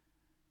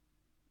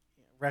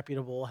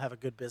reputable, have a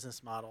good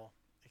business model,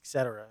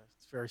 etc.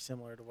 It's very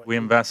similar to what We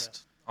you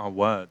invest our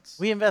words.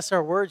 We invest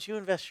our words. You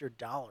invest your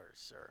dollars,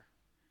 sir.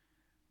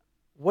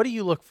 What do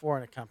you look for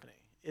in a company?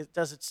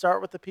 Does it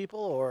start with the people,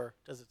 or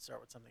does it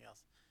start with something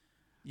else?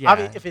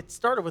 Yeah. If it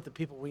started with the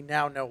people, we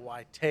now know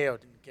why Teo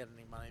didn't get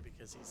any money,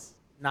 because he's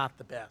not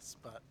the best.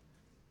 But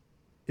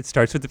It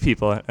starts with the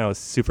people, and I was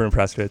super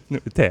impressed with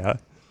Teo.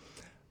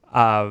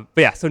 But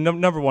yeah, so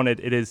number one,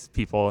 it is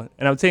people.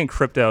 And I would say in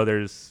crypto,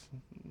 there's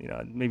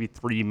maybe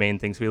three main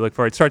things we look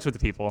for. It starts with the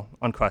people,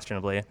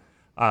 unquestionably.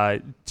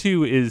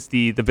 Two is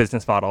the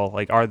business model.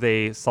 Like, are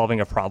they solving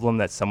a problem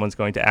that someone's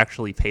going to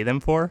actually pay them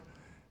for?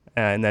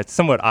 And that's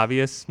somewhat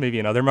obvious maybe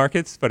in other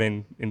markets, but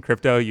in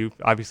crypto, you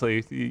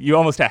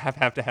almost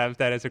have to have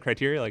that as a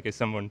criteria. Like, is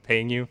someone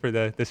paying you for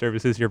the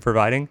services you're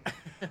providing?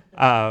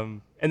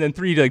 And then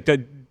three, like,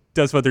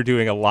 does what they're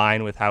doing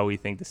align with how we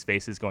think the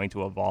space is going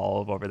to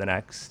evolve over the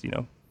next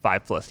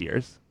 5+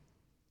 years?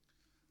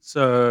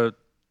 So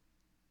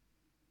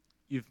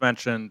you've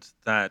mentioned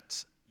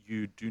that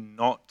you do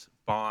not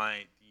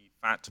buy the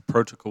FAT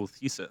protocol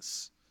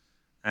thesis.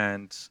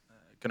 And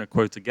going to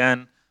quote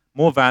again,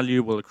 more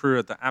value will accrue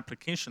at the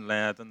application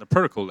layer than the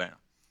protocol layer.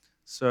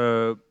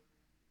 So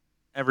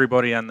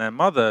everybody and their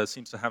mother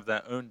seems to have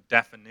their own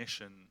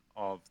definition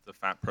of the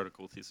FAT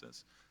protocol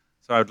thesis.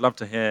 So I'd love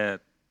to hear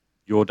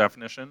your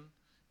definition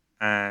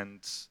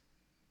and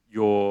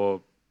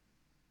your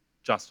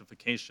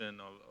justification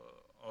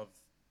of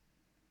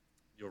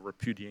your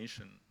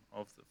repudiation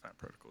of the FAT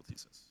protocol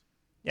thesis.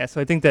 Yeah, so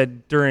I think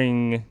that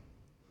during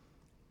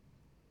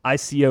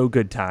ICO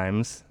good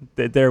times,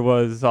 that there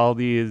was all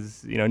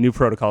these new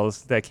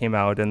protocols that came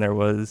out, and there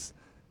was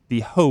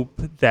the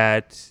hope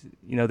that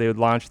they would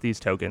launch these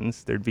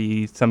tokens. There'd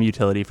be some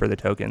utility for the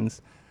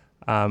tokens,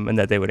 and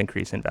that they would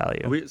increase in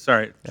value.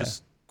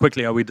 Just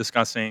quickly, are we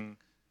discussing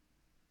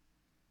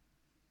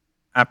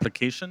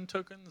application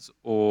tokens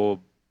or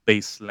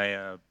base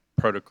layer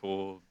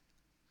protocol,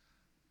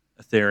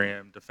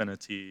 Ethereum,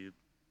 Dfinity,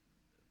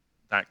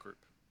 that group?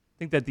 I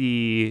think that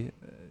the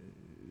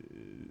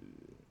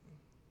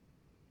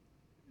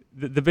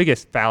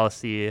biggest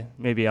fallacy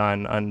maybe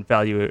on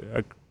value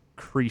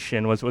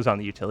accretion was on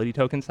the utility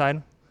token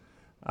side.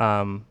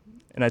 And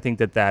I think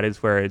that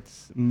is where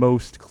it's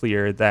most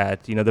clear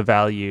that the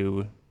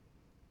value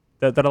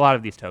that a lot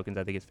of these tokens,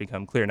 I think it's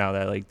become clear now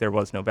that like there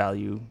was no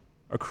value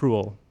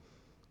accrual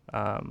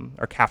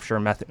or capture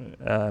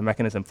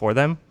mechanism for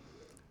them.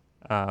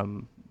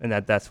 And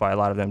that's why a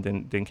lot of them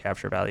didn't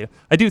capture value.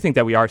 I do think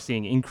that we are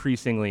seeing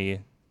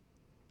increasingly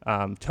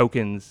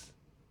tokens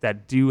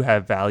that do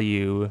have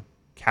value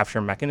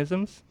capture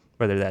mechanisms,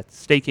 whether that's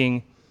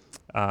staking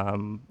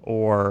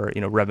or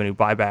revenue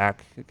buyback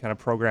kind of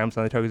programs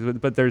on the tokens.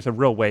 But there's a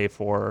real way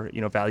for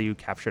value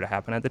capture to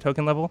happen at the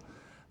token level.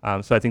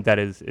 So I think that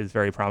is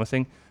very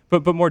promising.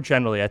 But more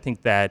generally, I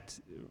think that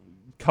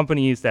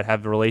companies that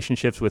have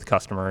relationships with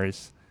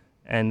customers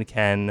and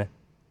can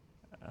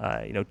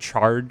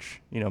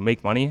charge,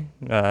 make money,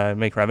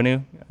 make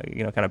revenue,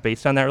 kind of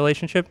based on that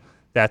relationship,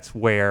 that's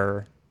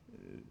where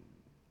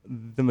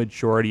the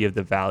majority of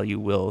the value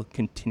will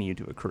continue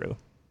to accrue.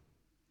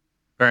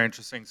 Very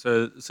interesting.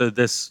 So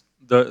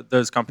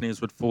those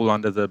companies would fall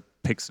under the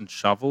picks and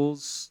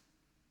shovels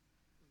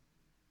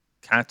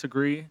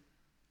category,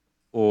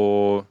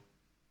 or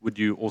would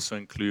you also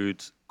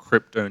include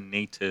crypto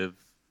native,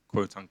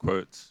 quote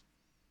unquote,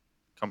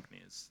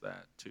 companies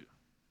there too?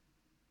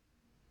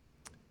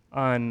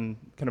 On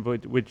kind of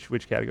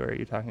which category are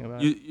you talking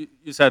about? You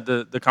said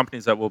the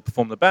companies that will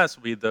perform the best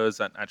will be those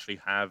that actually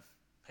have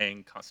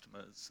paying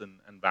customers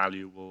and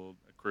value will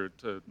accrue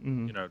to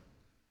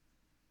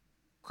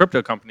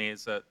crypto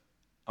companies that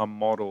are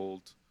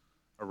modeled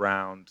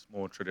around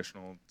more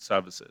traditional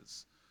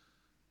services.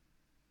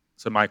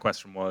 So my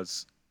question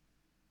was,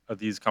 are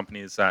these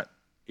companies that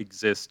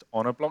exist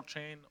on a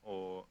blockchain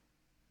or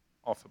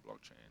off a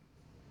blockchain?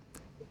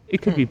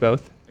 It could be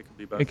both. It could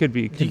be both. It could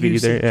be Do you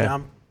either. see Yeah.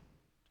 Jump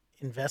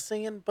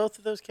investing in both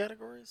of those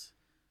categories?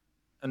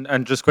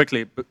 And just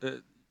quickly,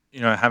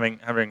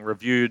 having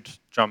reviewed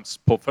Jump's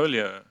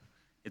portfolio,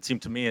 it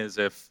seemed to me as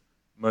if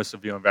most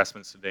of your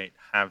investments to date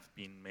have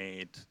been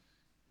made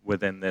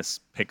within this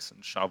picks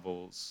and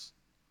shovels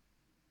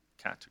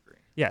category.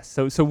 Yes.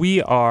 So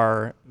we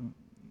are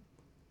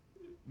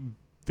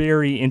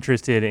very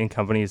interested in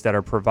companies that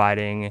are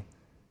providing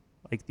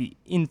like the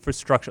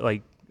infrastructure,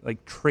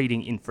 like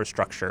trading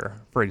infrastructure,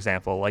 for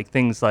example, like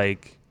things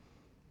like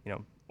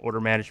order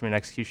management,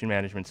 execution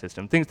management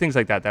system, things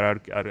like that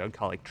I would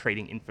call like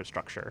trading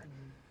infrastructure.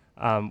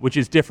 which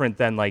is different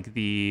than like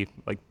the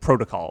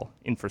protocol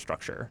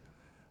infrastructure.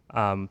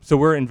 So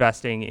we're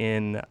investing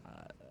in,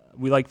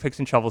 we like picks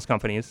and shovels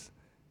companies.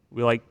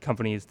 We like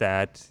companies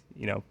that,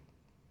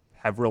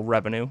 have real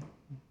revenue,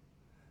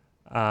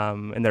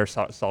 and they're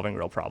solving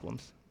real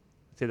problems.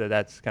 I'd say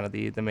that's kind of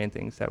the main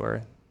things that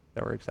we're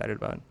excited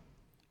about.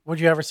 Would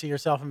you ever see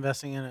yourself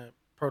investing in a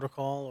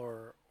protocol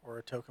or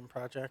a token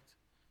project?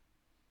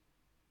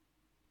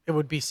 It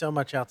would be so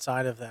much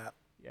outside of that.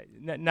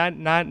 Yeah,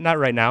 not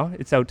right now.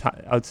 It's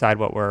outside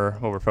what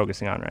we're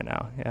focusing on right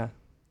now. Yeah.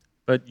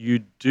 But you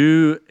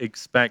do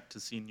expect to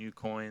see new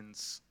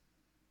coins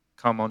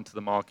come onto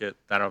the market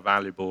that are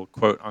valuable,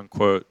 quote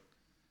unquote,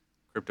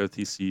 crypto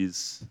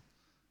theses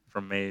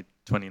from May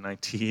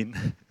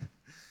 2019.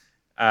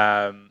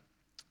 And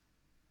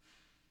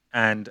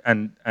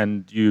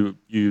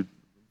you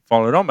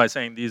followed on by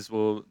saying these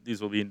will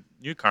be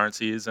new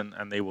currencies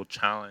and they will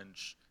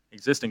challenge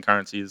existing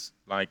currencies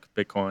like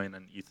Bitcoin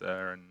and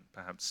Ether and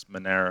perhaps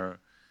Monero.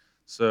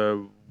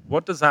 So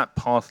what does that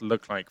path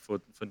look like for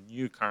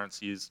new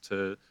currencies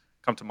to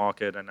come to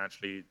market and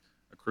actually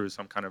accrue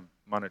some kind of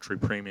monetary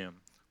premium?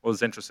 What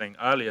was interesting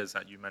earlier is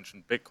that you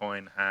mentioned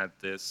Bitcoin had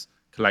this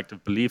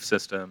collective belief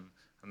system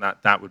and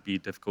that would be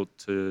difficult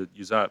to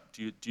use up.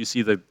 Do you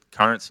see the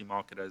currency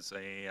market as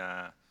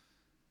a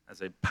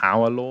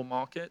power law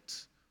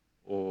market,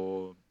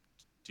 or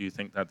do you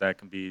think that there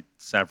can be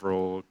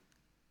several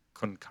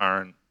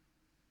concurrent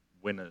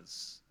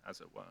winners,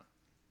 as it were?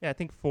 Yeah, I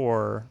think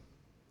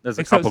there's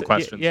a couple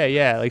questions.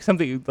 Yeah. Like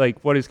something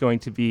like what is going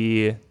to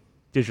be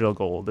digital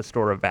gold, the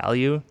store of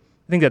value?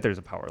 I think that there's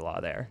a power law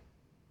there,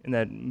 and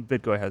that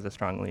Bitcoin has a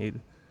strong lead.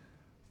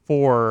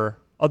 For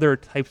other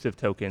types of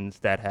tokens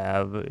that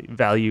have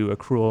value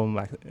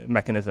accrual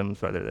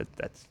mechanisms, whether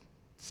that's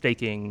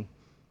staking,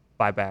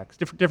 buybacks,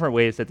 different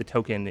ways that the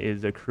token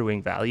is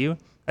accruing value,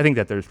 I think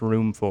that there's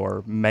room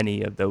for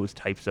many of those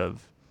types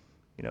of,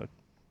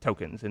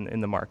 tokens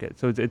in the market.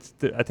 So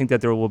I think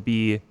that there will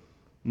be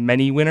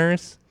many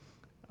winners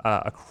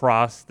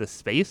across the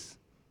space,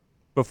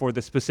 but for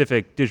the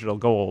specific digital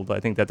gold, I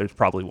think that there's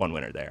probably one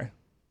winner there.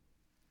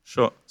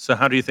 Sure. So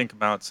how do you think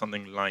about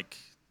something like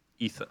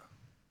Ether?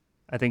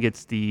 I think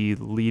it's the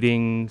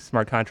leading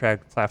smart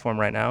contract platform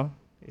right now.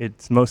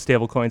 Most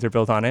stable coins are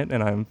built on it,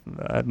 and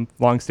I'm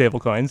long stable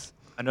coins.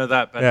 I know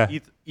that, but yeah.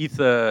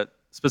 Ether,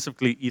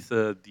 specifically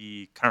Ether,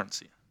 the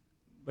currency.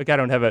 Like I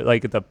don't have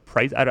the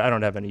price. I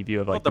don't have any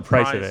view of the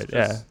price of it.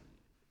 Just,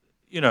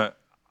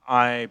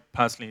 I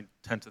personally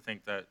tend to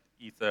think that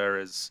Ether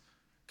is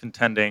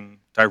contending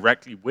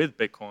directly with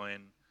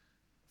Bitcoin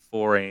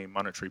for a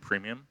monetary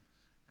premium,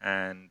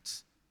 and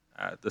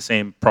the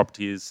same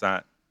properties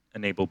that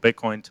enable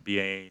Bitcoin to be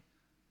a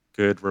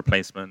good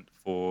replacement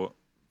for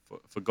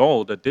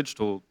gold, a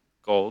digital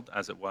gold,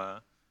 as it were,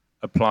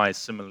 apply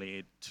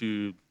similarly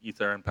to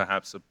Ether and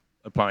perhaps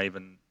apply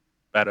even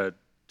better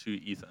to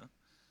Ether.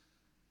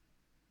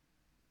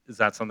 Is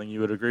that something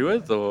you would agree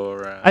with,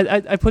 or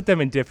I put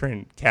them in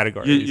different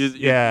categories.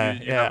 You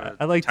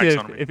I like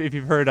to if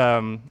you've heard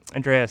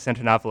Andreas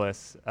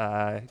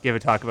Antonopoulos give a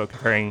talk about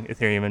comparing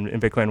Ethereum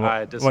and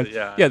Bitcoin.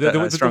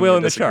 The whale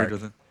and the shark.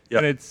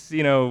 Yep. And it's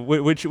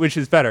which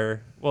is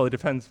better. Well, it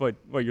depends what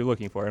you're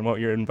looking for and what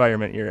your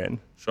environment you're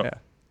in. Sure. Yeah.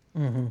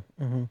 Mm-hmm,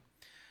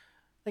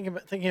 mm-hmm.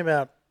 Thinking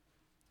about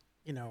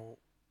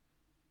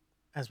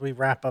as we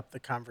wrap up the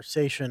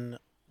conversation,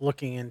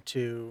 looking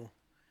into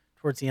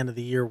towards the end of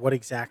the year, what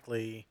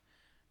exactly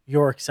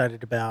you're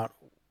excited about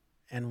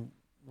and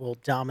will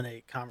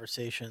dominate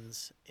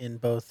conversations in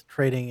both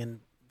trading and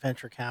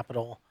venture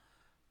capital.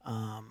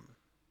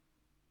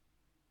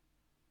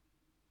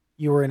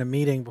 You were in a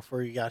meeting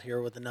before you got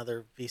here with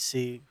another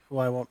VC who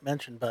I won't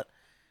mention, but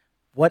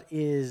what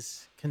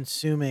is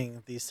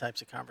consuming these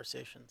types of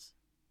conversations?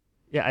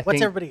 Yeah,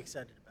 what's everybody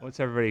excited about? What's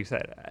everybody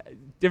excited?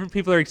 Different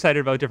people are excited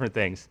about different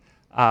things.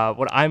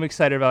 What I'm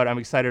excited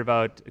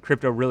about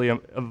crypto really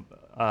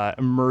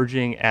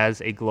emerging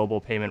as a global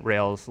payment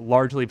rails,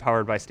 largely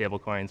powered by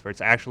stablecoins, where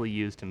it's actually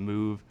used to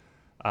move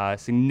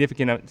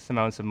significant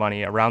amounts of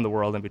money around the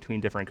world and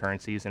between different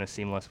currencies in a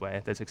seamless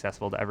way that's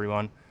accessible to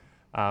everyone.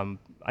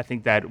 I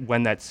think that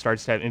when that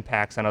starts to have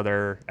impacts on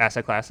other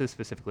asset classes,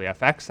 specifically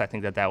FX, I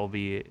think that will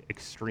be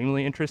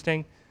extremely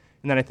interesting.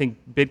 And then I think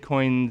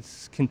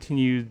Bitcoin's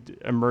continued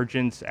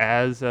emergence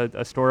as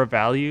a store of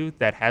value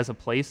that has a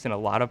place in a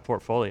lot of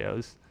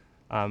portfolios,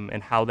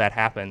 and how that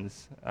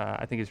happens,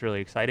 I think is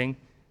really exciting.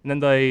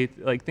 And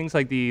then things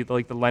like the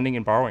lending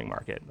and borrowing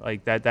market,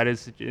 that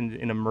is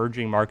an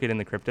emerging market in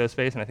the crypto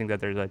space, and I think that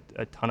there's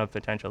a ton of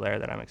potential there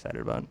that I'm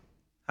excited about.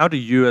 How do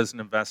you, as an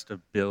investor,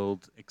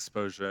 build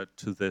exposure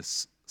to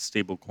this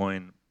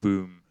stablecoin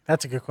boom?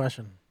 That's a good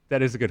question.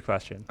 That is a good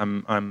question.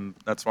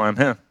 That's why I'm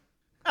here.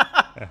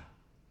 Yeah.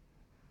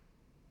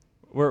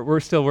 We're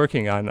still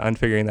working on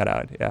figuring that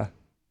out. Yeah.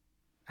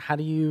 How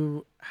do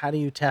you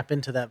tap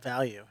into that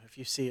value if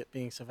you see it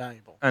being so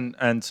valuable?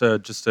 And so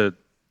just to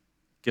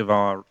give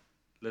our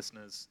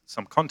listeners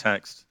some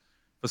context,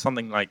 for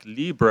something like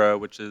Libra,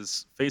 which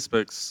is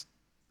Facebook's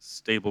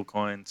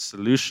stablecoin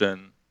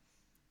solution,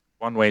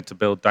 one way to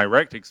build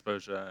direct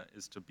exposure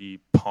is to be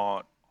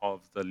part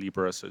of the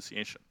Libra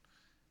Association.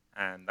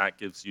 And that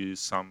gives you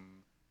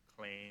some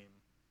claim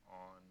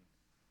on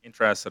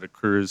interest that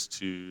accrues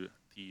to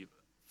the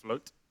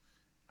float.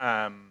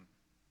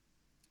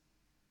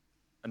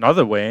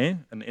 Another way,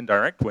 an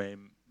indirect way,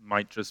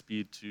 might just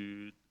be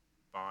to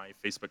buy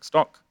Facebook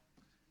stock.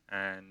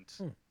 And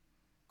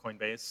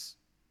Coinbase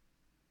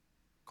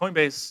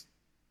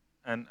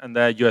and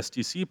their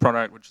USDC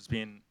product, which has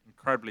been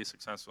incredibly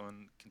successful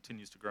and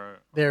continues to grow.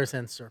 Theirs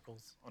and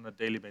Circles. On a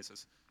daily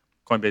basis.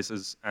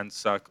 Coinbase's and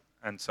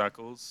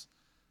Circles.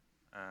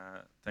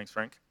 Thanks,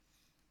 Frank.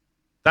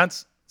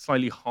 That's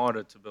slightly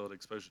harder to build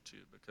exposure to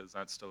because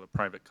that's still a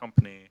private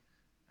company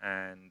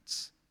and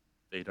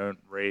they don't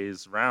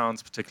raise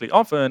rounds particularly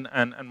often.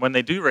 And when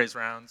they do raise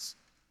rounds,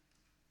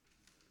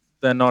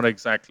 they're not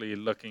exactly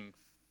looking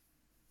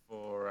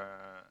for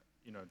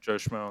Joe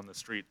Schmo on the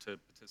street to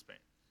participate.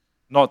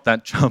 Not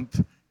that Jump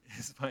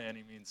is by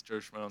any means Joe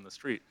Schmo on the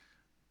street,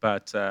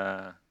 but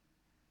yeah.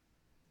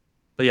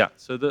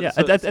 So those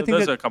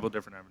are a couple of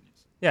different avenues.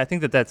 Yeah, I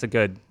think that's a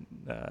good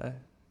kind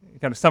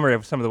of summary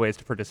of some of the ways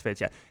to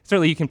participate. Yeah,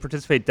 certainly you can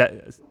participate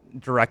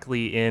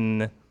directly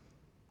in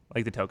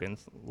like the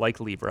tokens, like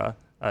Libra.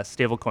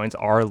 Stable coins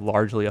are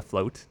largely a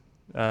float,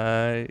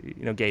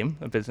 game,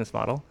 a business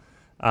model.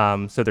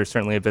 So there's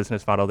certainly a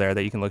business model there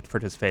that you can look to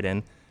participate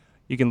in.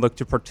 You can look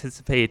to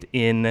participate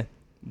in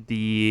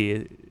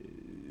the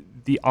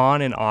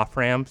on and off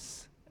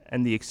ramps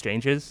and the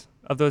exchanges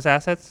of those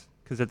assets,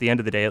 because at the end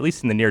of the day, at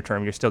least in the near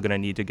term, you're still going to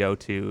need to go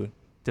to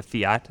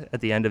fiat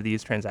at the end of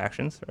these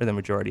transactions, or the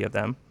majority of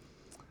them.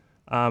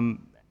 And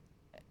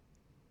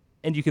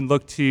you can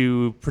look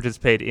to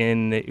participate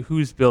in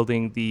who's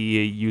building the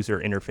user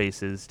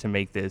interfaces to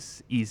make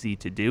this easy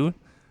to do.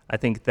 I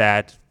think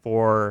that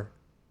for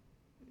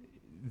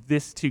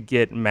this to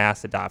get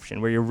mass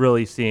adoption, where you're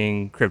really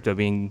seeing crypto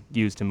being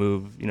used to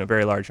move,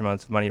 very large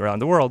amounts of money around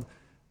the world,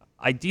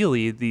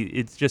 ideally,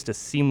 it's just a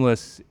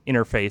seamless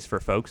interface for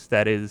folks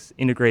that is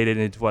integrated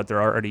into what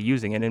they're already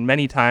using. And in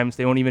many times,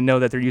 they won't even know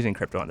that they're using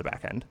crypto on the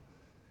back end.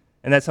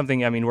 And that's something,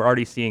 we're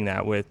already seeing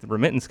that with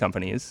remittance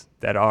companies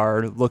that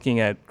are looking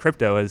at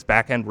crypto as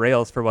back-end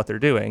rails for what they're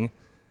doing,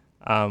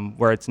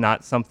 where it's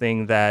not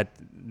something that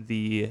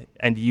the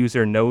end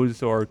user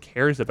knows or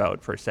cares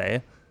about per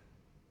se,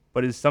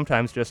 but is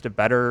sometimes just a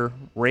better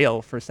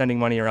rail for sending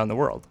money around the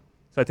world.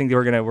 So I think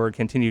we're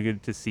continuing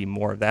to see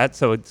more of that.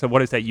 So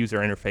what is that user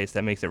interface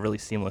that makes it really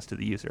seamless to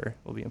the user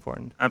will be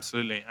important.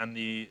 Absolutely. And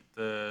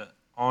the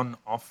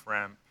on-off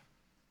ramp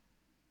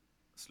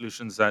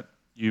solutions that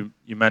you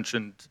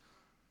mentioned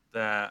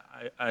there,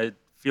 I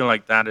feel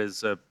like that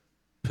is a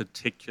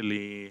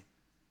particularly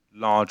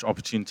large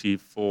opportunity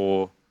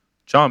for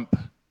Jump,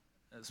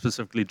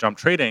 specifically Jump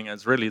Trading,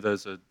 as really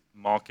those are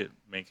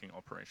market-making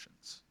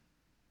operations.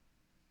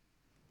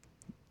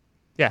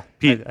 Yeah,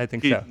 Pete, I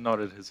think Pete so.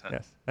 Nodded his head.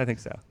 Yes, I think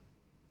so.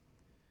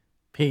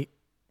 Pete,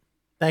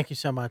 thank you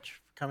so much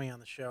for coming on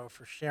the show,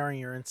 for sharing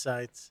your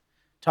insights,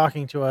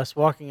 talking to us,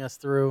 walking us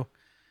through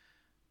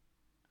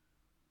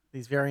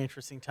these very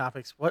interesting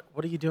topics. What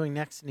are you doing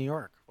next in New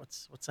York?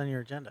 What's on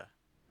your agenda?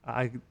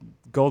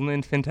 Golden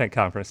Inn FinTech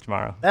Conference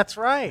tomorrow. That's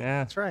right. Yeah.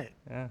 That's right.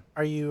 Yeah.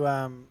 Are you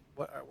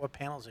what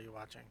panels are you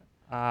watching?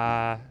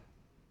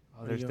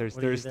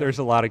 There's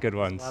a lot of good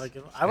ones. A lot of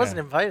good ones. I wasn't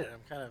invited.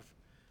 I'm kind of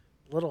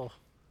little.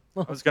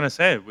 I was going to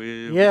say,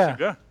 we should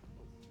go.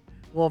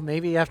 Well,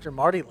 maybe after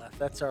Marty left.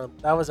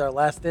 That was our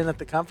last in at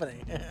the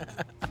company.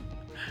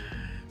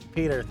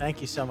 Peter,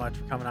 thank you so much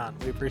for coming on.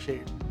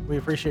 We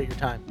appreciate your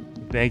time.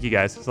 Thank you,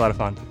 guys. It's a lot of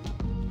fun.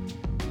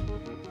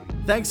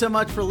 Thanks so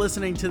much for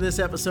listening to this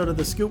episode of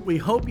The Scoop. We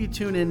hope you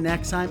tune in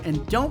next time,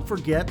 and don't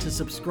forget to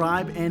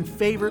subscribe and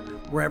favorite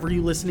wherever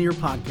you listen to your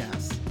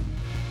podcasts.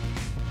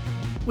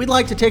 We'd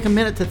like to take a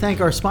minute to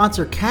thank our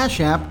sponsor, Cash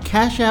App.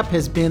 Cash App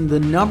has been the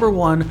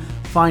 #1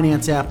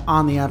 finance app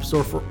on the App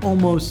Store for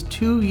almost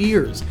 2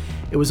 years.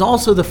 It was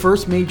also the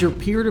first major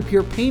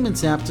peer-to-peer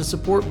payments app to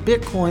support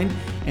Bitcoin,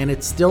 and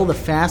it's still the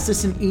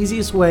fastest and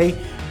easiest way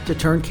to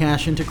turn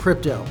cash into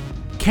crypto.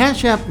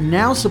 Cash App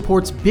now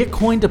supports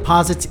Bitcoin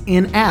deposits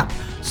in-app,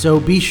 so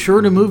be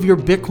sure to move your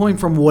Bitcoin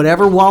from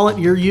whatever wallet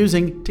you're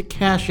using to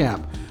Cash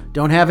App.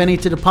 Don't have any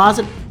to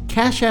deposit?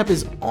 Cash App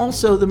is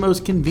also the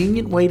most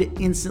convenient way to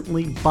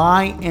instantly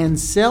buy and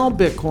sell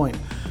Bitcoin.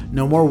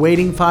 No more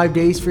waiting 5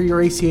 days for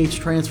your ACH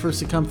transfers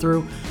to come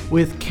through.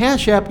 With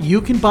Cash App, you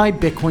can buy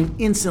Bitcoin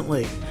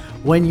instantly.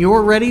 When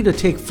you're ready to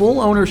take full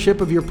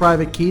ownership of your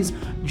private keys,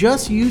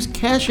 just use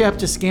Cash App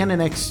to scan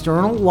an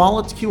external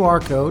wallet's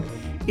QR code.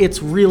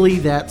 It's really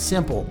that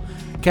simple.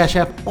 Cash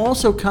App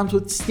also comes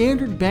with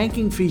standard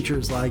banking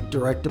features like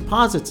direct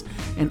deposits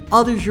and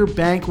others your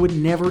bank would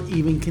never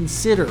even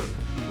consider,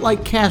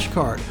 like Cash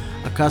Card,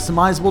 a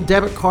customizable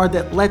debit card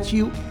that lets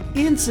you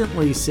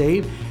instantly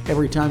save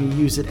every time you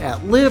use it at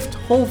Lyft,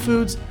 Whole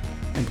Foods,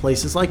 and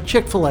places like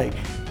Chick-fil-A.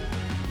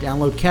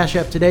 Download Cash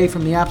App today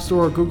from the App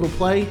Store or Google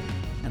Play,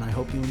 and I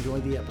hope you enjoy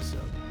the episode.